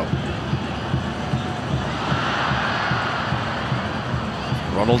Rivaldo.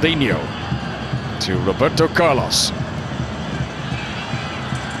 Ronaldinho to Roberto Carlos.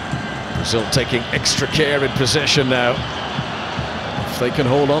 Brazil taking extra care in possession now. If they can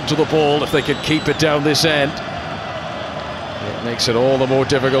hold on to the ball, if they can keep it down this end, it makes it all the more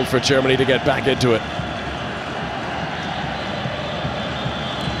difficult for Germany to get back into it.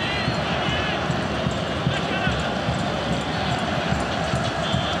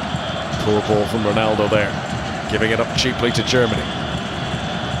 Poor ball from Ronaldo there, giving it up cheaply to Germany.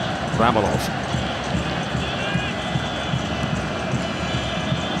 Ramalov.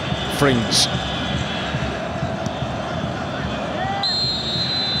 Frings.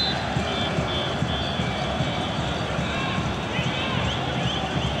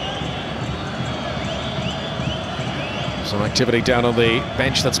 Some activity down on the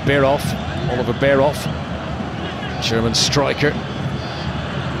bench. That's Bierhoff, Oliver Bierhoff, German striker.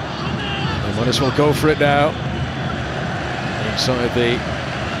 They might as well go for it now. Inside the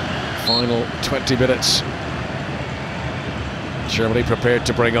final 20 minutes. Germany prepared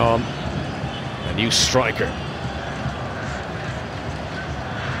to bring on a new striker.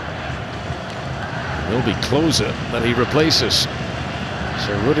 It will be Klose that he replaces.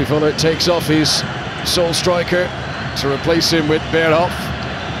 So Rudi Völler takes off his sole striker to replace him with Bierhoff.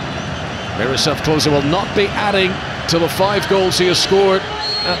 Miroslav Klose will not be adding to the 5 goals he has scored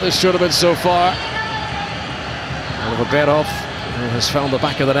at this tournament so far. Oliver Bierhoff, who has found the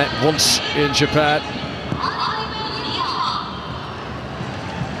back of the net once in Japan.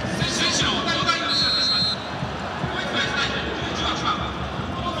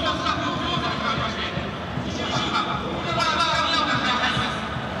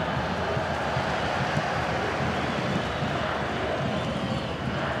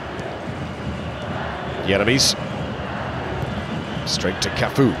 Yeremis. Straight to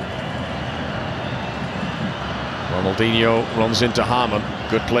Cafu. Ronaldinho runs into Hamann.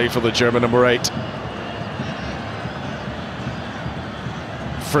 Good play for the German number 8.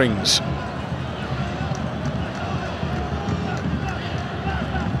 Frings.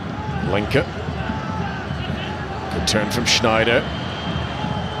 Linker. Good turn from Schneider.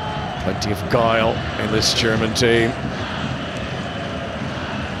 Plenty of guile in this German team.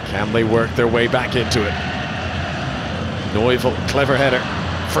 Can they work their way back into it? Neufeld, clever header.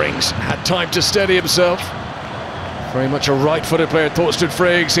 Frings had time to steady himself. Very much a right-footed player, Thorsten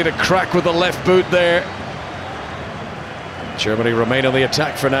Frings. He had a crack with the left boot there. Germany remain on the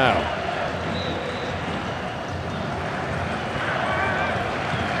attack for now.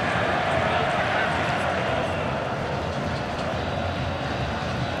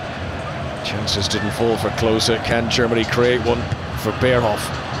 Chances didn't fall for Klose. Can Germany create one for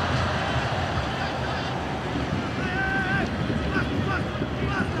Bierhoff?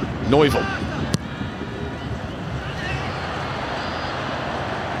 Neufeld.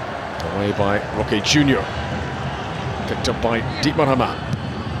 Away by Roque Jr. Picked up by Dietmar Hamann.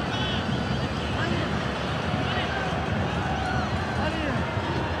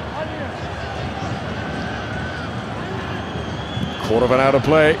 Quarter of an hour to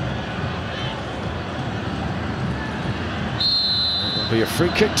play. It'll be a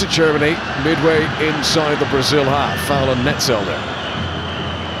free kick to Germany midway inside the Brazil half. Foul on Metzelder.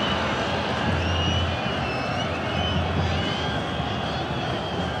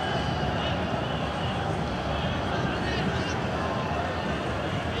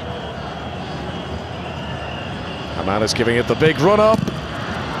 Hamann is giving it the big run up.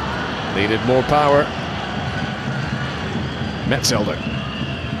 Needed more power. Metzelder.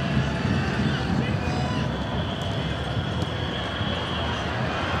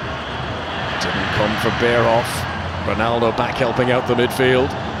 Didn't come for Bierhoff. Ronaldo back helping out the midfield.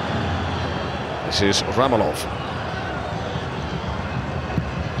 This is Ramalov.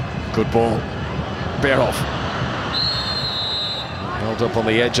 Good ball. Berhoff. Held up on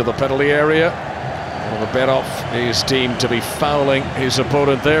the edge of the penalty area. Well, Berhoff is deemed to be fouling his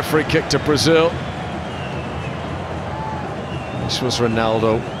opponent there. Free kick to Brazil. This was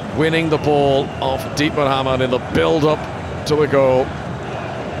Ronaldo winning the ball off Dietmar Hamann in the build-up to the goal.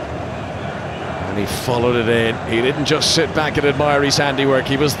 And he followed it in. He didn't just sit back and admire his handiwork.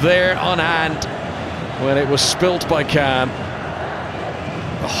 He was there on hand when it was spilt by Cam.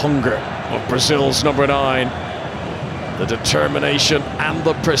 The hunger of Brazil's number 9. The determination and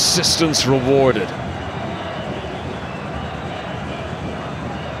the persistence rewarded.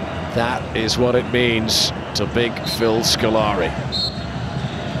 That is what it means to big Phil Scolari.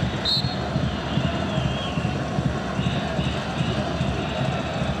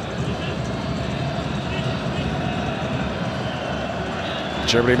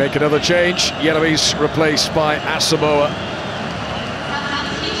 Germany make another change. Yeremis replaced by Asamoah.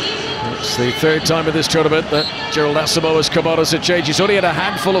 It's the third time in this tournament that Gerald Asamoah has come on as a change. He's only had a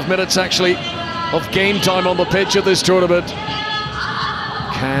handful of minutes, actually, of game time on the pitch of this tournament.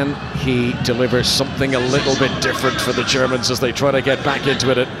 Can he deliver something a little bit different for the Germans as they try to get back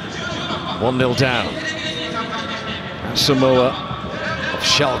into it at 1-0 down? Asamoah of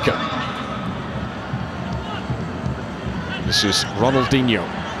Schalke. This is Ronaldinho.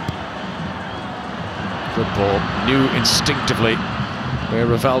 Good ball. Knew instinctively where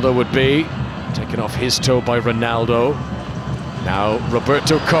Rivaldo would be. Taken off his toe by Ronaldo. Now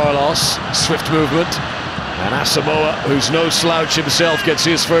Roberto Carlos. Swift movement. And Asamoah, who's no slouch himself, gets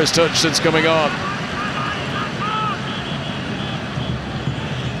his first touch since coming on.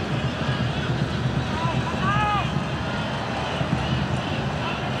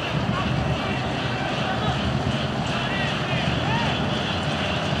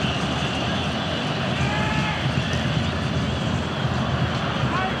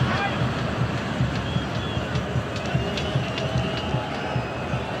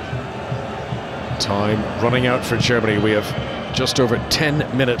 Time running out for Germany. We have just over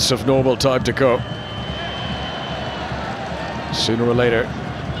 10 minutes of normal time to go. Sooner or later,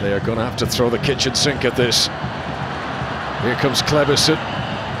 they are going to have to throw the kitchen sink at this. Here comes Kleberson.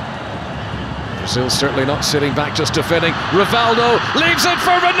 Brazil certainly not sitting back, just defending. Rivaldo leaves it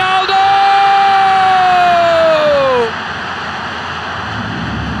for Ronaldo!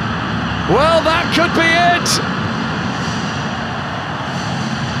 Well, that could be it.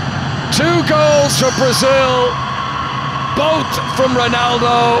 2 goals for Brazil, both from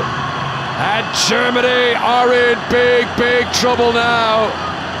Ronaldo, and Germany are in big, big trouble now.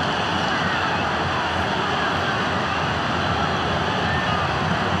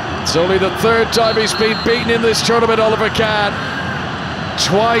 It's only the 3rd time he's been beaten in this tournament, Oliver Kahn.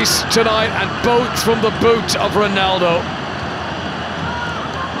 Twice tonight, and both from the boot of Ronaldo.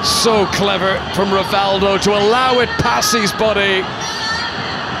 So clever from Rivaldo to allow it past his body.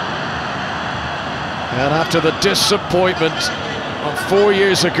 And after the disappointment of 4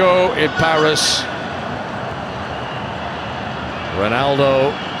 years ago in Paris,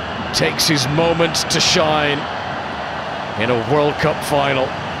 Ronaldo takes his moment to shine in a World Cup final.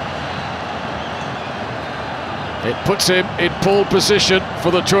 It puts him in pole position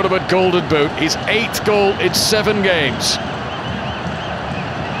for the tournament Golden Boot. His 8th goal in 7 games.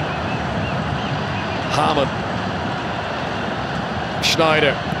 Hamann.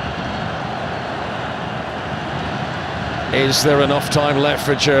 Schneider. Is there enough time left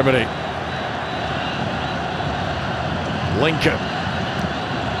for Germany? Lincoln.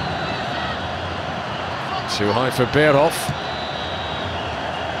 Too high for Berhoff.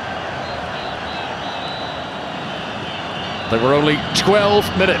 There were only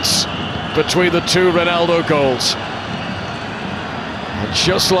 12 minutes between the 2 Ronaldo goals. And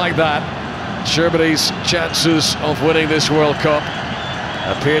just like that, Germany's chances of winning this World Cup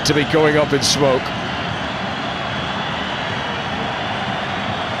appear to be going up in smoke.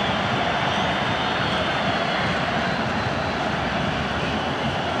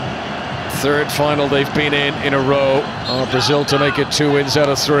 Third final they've been in a row. Brazil to make it 2 wins out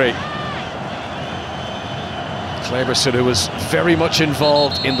of 3. Kleberson, who was very much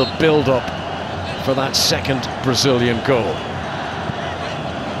involved in the build-up for that 2nd Brazilian goal.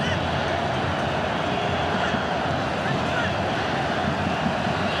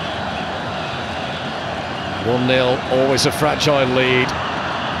 One 0, always a fragile lead.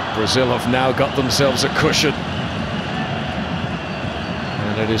 Brazil have now got themselves a cushion.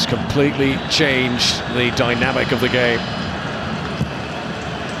 And it has completely changed the dynamic of the game.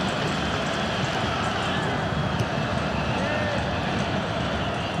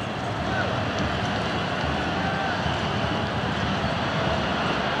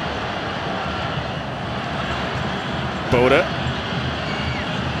 Bode.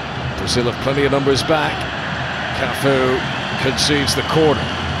 Brazil have plenty of numbers back. Cafu concedes the corner.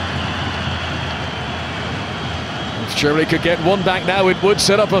 If Germany could get one back now, it would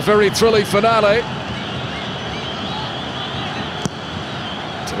set up a very thrilling finale.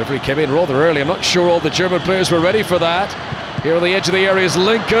 Delivery came in rather early. I'm not sure all the German players were ready for that. Here on the edge of the area is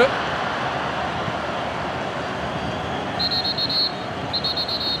Linke.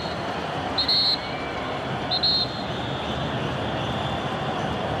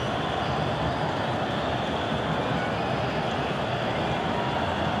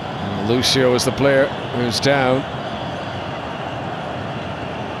 Lucio is the player who's down.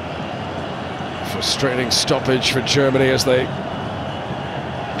 Frustrating stoppage for Germany as they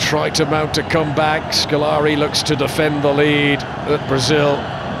try to mount a comeback. Scolari looks to defend the lead that Brazil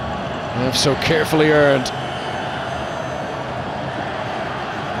have so carefully earned.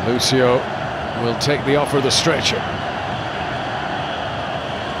 Lucio will take the offer of the stretcher.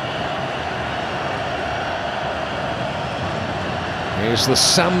 Here's the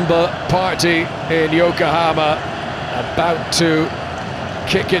samba party in Yokohama, about to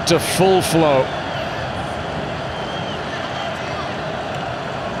kick into full flow.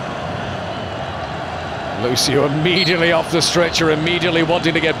 Lucio immediately off the stretcher, immediately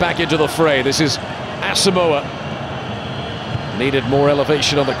wanting to get back into the fray. This is Asamoah. Needed more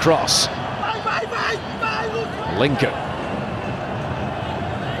elevation on the cross. Linke.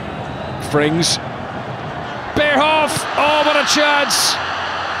 Frings. Beerhoff! Oh, what a chance!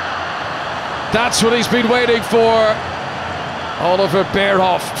 That's what he's been waiting for. Oliver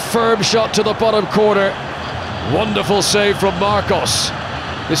Beerhoff, firm shot to the bottom corner. Wonderful save from Marcos.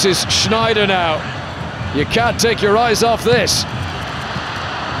 This is Schneider now. You can't take your eyes off this.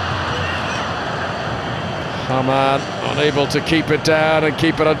 Hamann unable to keep it down and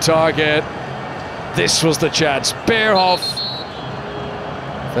keep it on target. This was the chance. Beerhoff.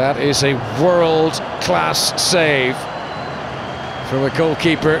 That is a world-class save from a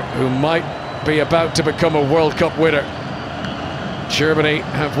goalkeeper who might be about to become a World Cup winner. Germany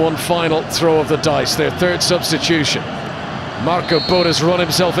have one final throw of the dice, their third substitution. Marco Bode has run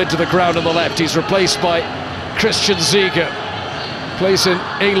himself into the ground on the left. He's replaced by Christian Ziege. Plays in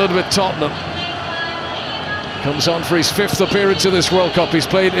England with Tottenham. Comes on for his fifth appearance in this World Cup. He's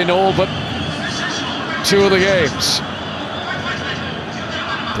played in all but two of the games.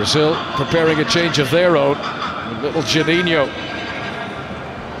 Brazil preparing a change of their own. Little Juninho.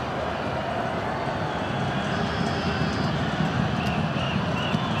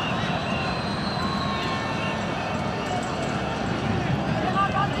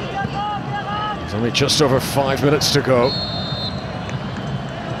 There's only just over 5 minutes to go.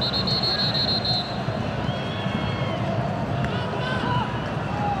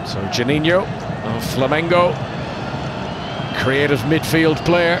 So Juninho of Flamengo, creative midfield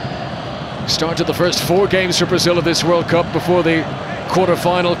player. Started the first 4 games for Brazil at this World Cup before the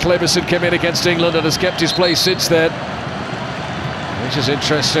quarter-final. Cleberson came in against England and has kept his place since then. Which is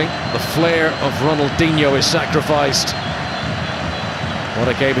interesting. The flair of Ronaldinho is sacrificed. What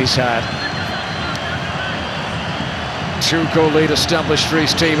a game he's had. 2-goal lead established for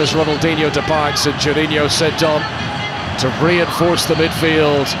his team as Ronaldinho departs and Juninho sent on to reinforce the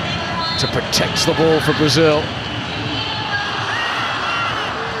midfield, to protect the ball for Brazil.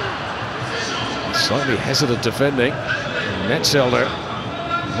 Slightly hesitant defending. Metzelder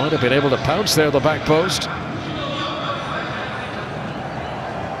might have been able to pounce there at the back post.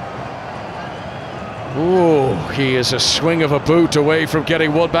 Ooh, he is a swing of a boot away from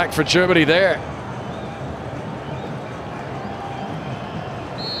getting one back for Germany there.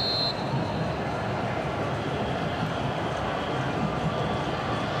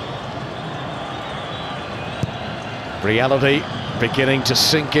 Reality beginning to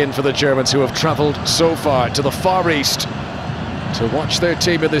sink in for the Germans, who have travelled so far to the Far East to watch their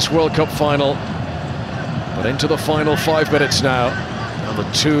team in this World Cup final. But into the final 5 minutes now, and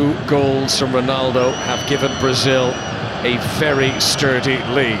the 2 goals from Ronaldo have given Brazil a very sturdy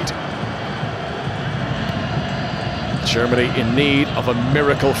lead. Germany in need of a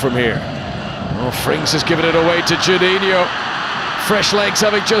miracle from here. Oh, Frings has given it away to Juninho. Fresh legs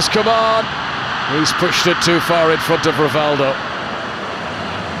having just come on. He's pushed it too far in front of Rivaldo.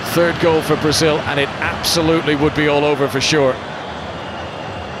 3rd goal for Brazil, and it absolutely would be all over for sure.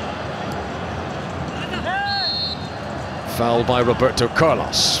 Foul by Roberto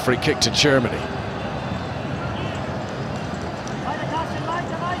Carlos. Free kick to Germany.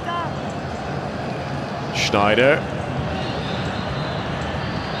 Schneider.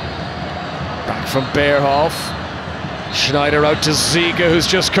 Back from Beerhoff. Schneider out to Ziege, who's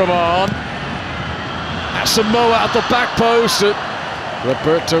just come on. Samoa at the back post.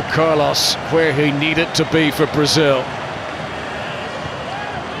 Roberto Carlos where he needed to be for Brazil.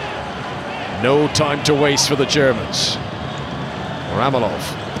 No time to waste for the Germans.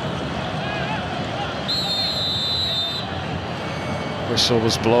 Ramalov. Whistle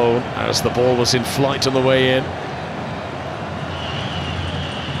was blown as the ball was in flight on the way in.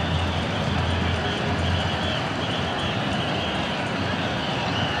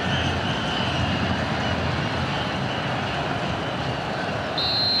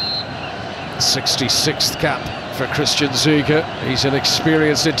 The 66th cap for Christian Ziege. He's an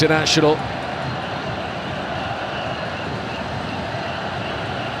experienced international.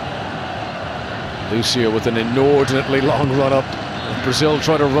 Lucia with an inordinately long run-up. Brazil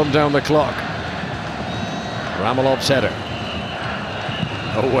trying to run down the clock. Ramalov's header.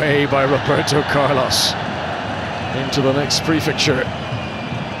 Away by Roberto Carlos. Into the next prefecture.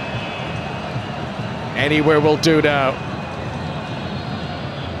 Anywhere will do now.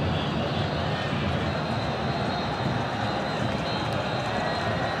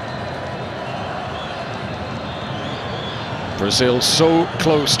 Brazil so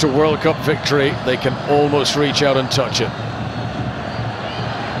close to World Cup victory, they can almost reach out and touch it.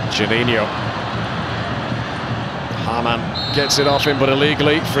 Juninho. Hamann gets it off him, but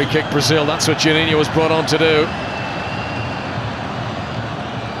illegally. Free kick Brazil, that's what Juninho was brought on to do.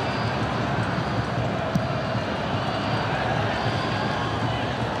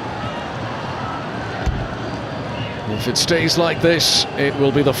 If it stays like this, it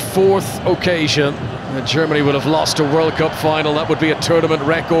will be the 4th occasion that Germany would have lost a World Cup final. That would be a tournament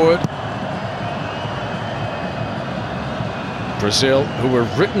record. Brazil, who were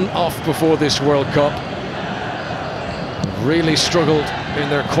written off before this World Cup, really struggled in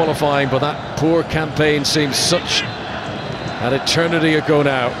their qualifying, but that poor campaign seems such an eternity ago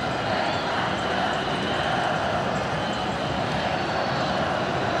now.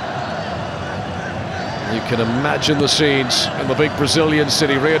 You can imagine the scenes in the big Brazilian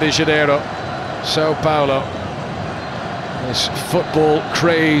city, Rio de Janeiro, Sao Paulo. This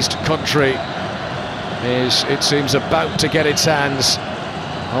football-crazed country is, it seems, about to get its hands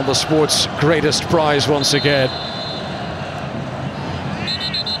on the sport's greatest prize once again.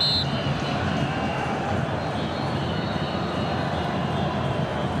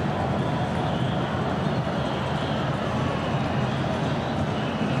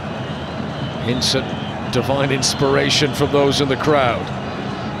 Instant divine inspiration from those in the crowd.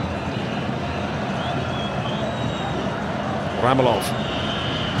 Ramalov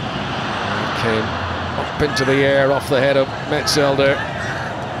came up into the air off the head of Metzelder.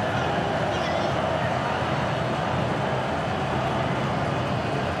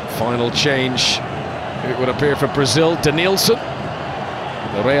 Final change, it would appear, for Brazil. Denilson,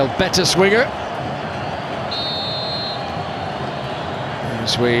 the Real Betis winger.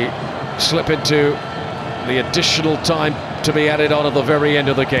 As we slip into the additional time to be added on at the very end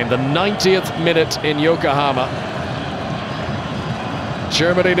of the game. The 90th minute in Yokohama.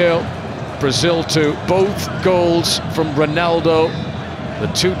 Germany 0, Brazil 2. Both goals from Ronaldo, the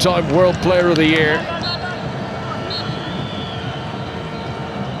 2-time World Player of the Year.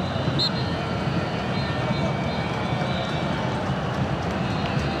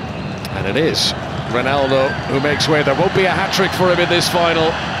 And it is Ronaldo who makes way. There won't be a hat-trick for him in this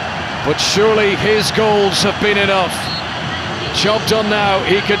final, but surely his goals have been enough. Job done now.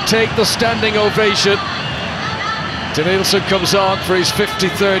 He could take the standing ovation. Denilson comes on for his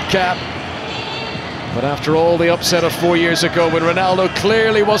 53rd cap. But after all the upset of 4 years ago, when Ronaldo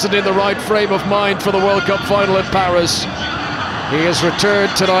clearly wasn't in the right frame of mind for the World Cup final in Paris, he has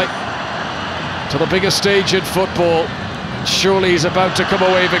returned tonight to the biggest stage in football. Surely he's about to come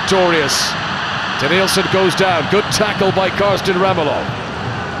away victorious. Denilson goes down. Good tackle by Karsten Ramalov.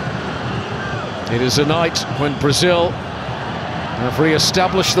 It is a night when Brazil have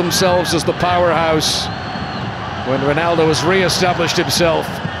re-established themselves as the powerhouse, when Ronaldo has re-established himself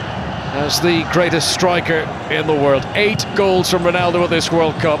as the greatest striker in the world. 8 goals from Ronaldo at this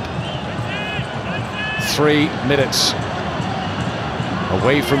World Cup. 3 minutes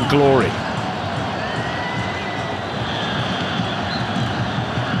away from glory.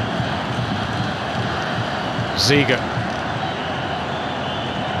 Ziege.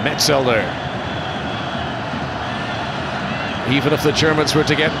 Metzelder. Even if the Germans were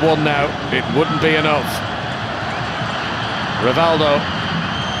to get one now, it wouldn't be enough. Rivaldo.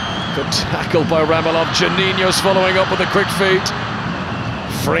 Good tackle by Ramalov. Juninho's following up with a quick feet.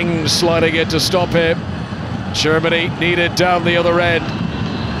 Fring sliding in to stop him. Germany needed down the other end.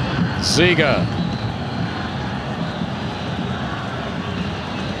 Ziege.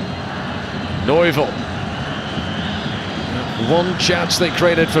 Neuville. One chance they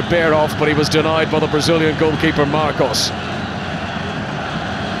created for Bierhoff, but he was denied by the Brazilian goalkeeper Marcos.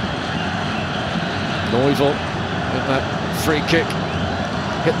 Neuville with that free kick.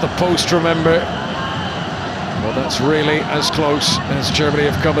 Hit the post, remember. Well, that's really as close as Germany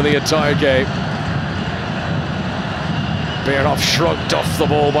have come in the entire game. Bierhoff shrugged off the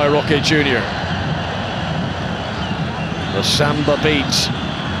ball by Roque Jr. The samba beat,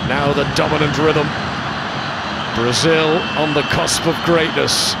 now the dominant rhythm. Brazil on the cusp of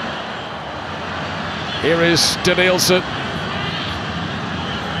greatness. Here is Denilson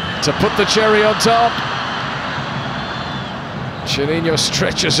to put the cherry on top. Juninho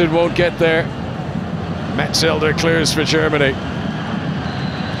stretches and won't get there. Metzelder clears for Germany.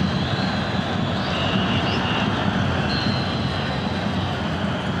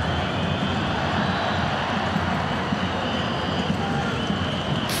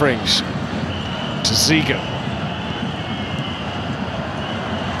 Frings to Ziege.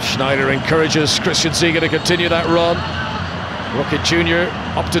 Schneider encourages Christian Ziege to continue that run. Roque Jr.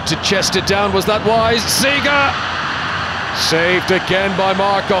 opted to chest it down. Was that wise? Ziege! Saved again by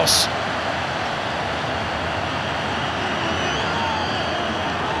Marcos.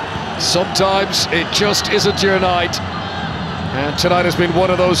 Sometimes it just isn't your night. And tonight has been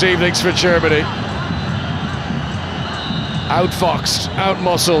one of those evenings for Germany. Outfoxed,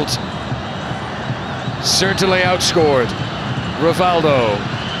 outmuscled. Certainly outscored. Rivaldo.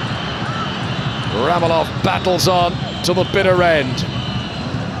 Ramalov battles on to the bitter end.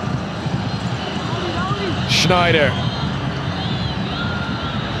 Schneider.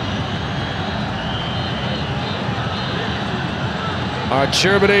 Are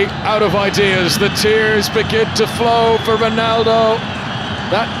Germany out of ideas? The tears begin to flow for Ronaldo.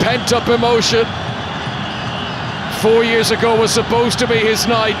 That pent-up emotion 4 years ago was supposed to be his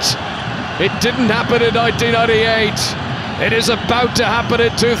night. It didn't happen in 1998. It is about to happen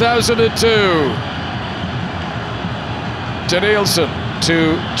in 2002. Denilson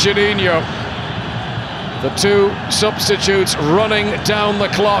to Juninho. The two substitutes running down the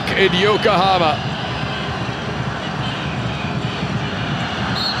clock in Yokohama.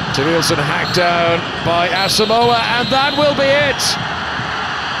 Denilson hacked down by Asamoah, and that will be it.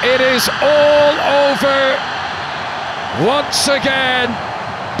 It is all over. Once again,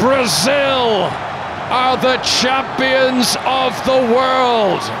 Brazil are the champions of the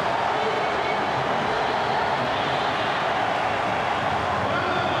world.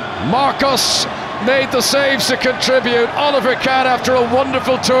 Marcos made the saves to contribute. Oliver Kahn, after a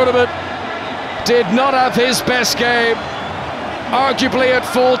wonderful tournament, did not have his best game. Arguably at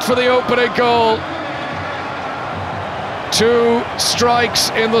fault for the opening goal. Two strikes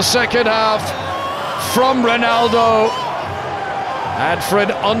in the second half from Ronaldo. And for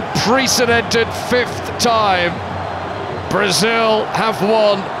an unprecedented fifth time, Brazil have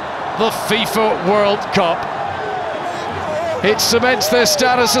won the FIFA World Cup. It cements their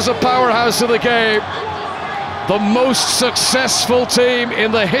status as a powerhouse of the game. The most successful team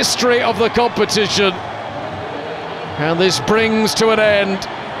in the history of the competition. And this brings to an end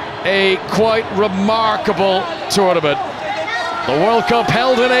a quite remarkable tournament. The World Cup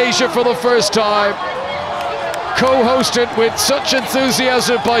held in Asia for the first time, co-hosted with such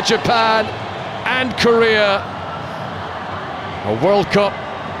enthusiasm by Japan and Korea. A World Cup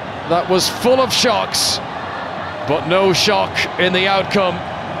that was full of shocks, but no shock in the outcome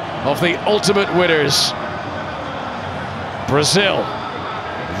of the ultimate winners. Brazil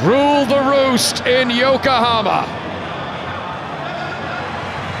rule the roost in Yokohama.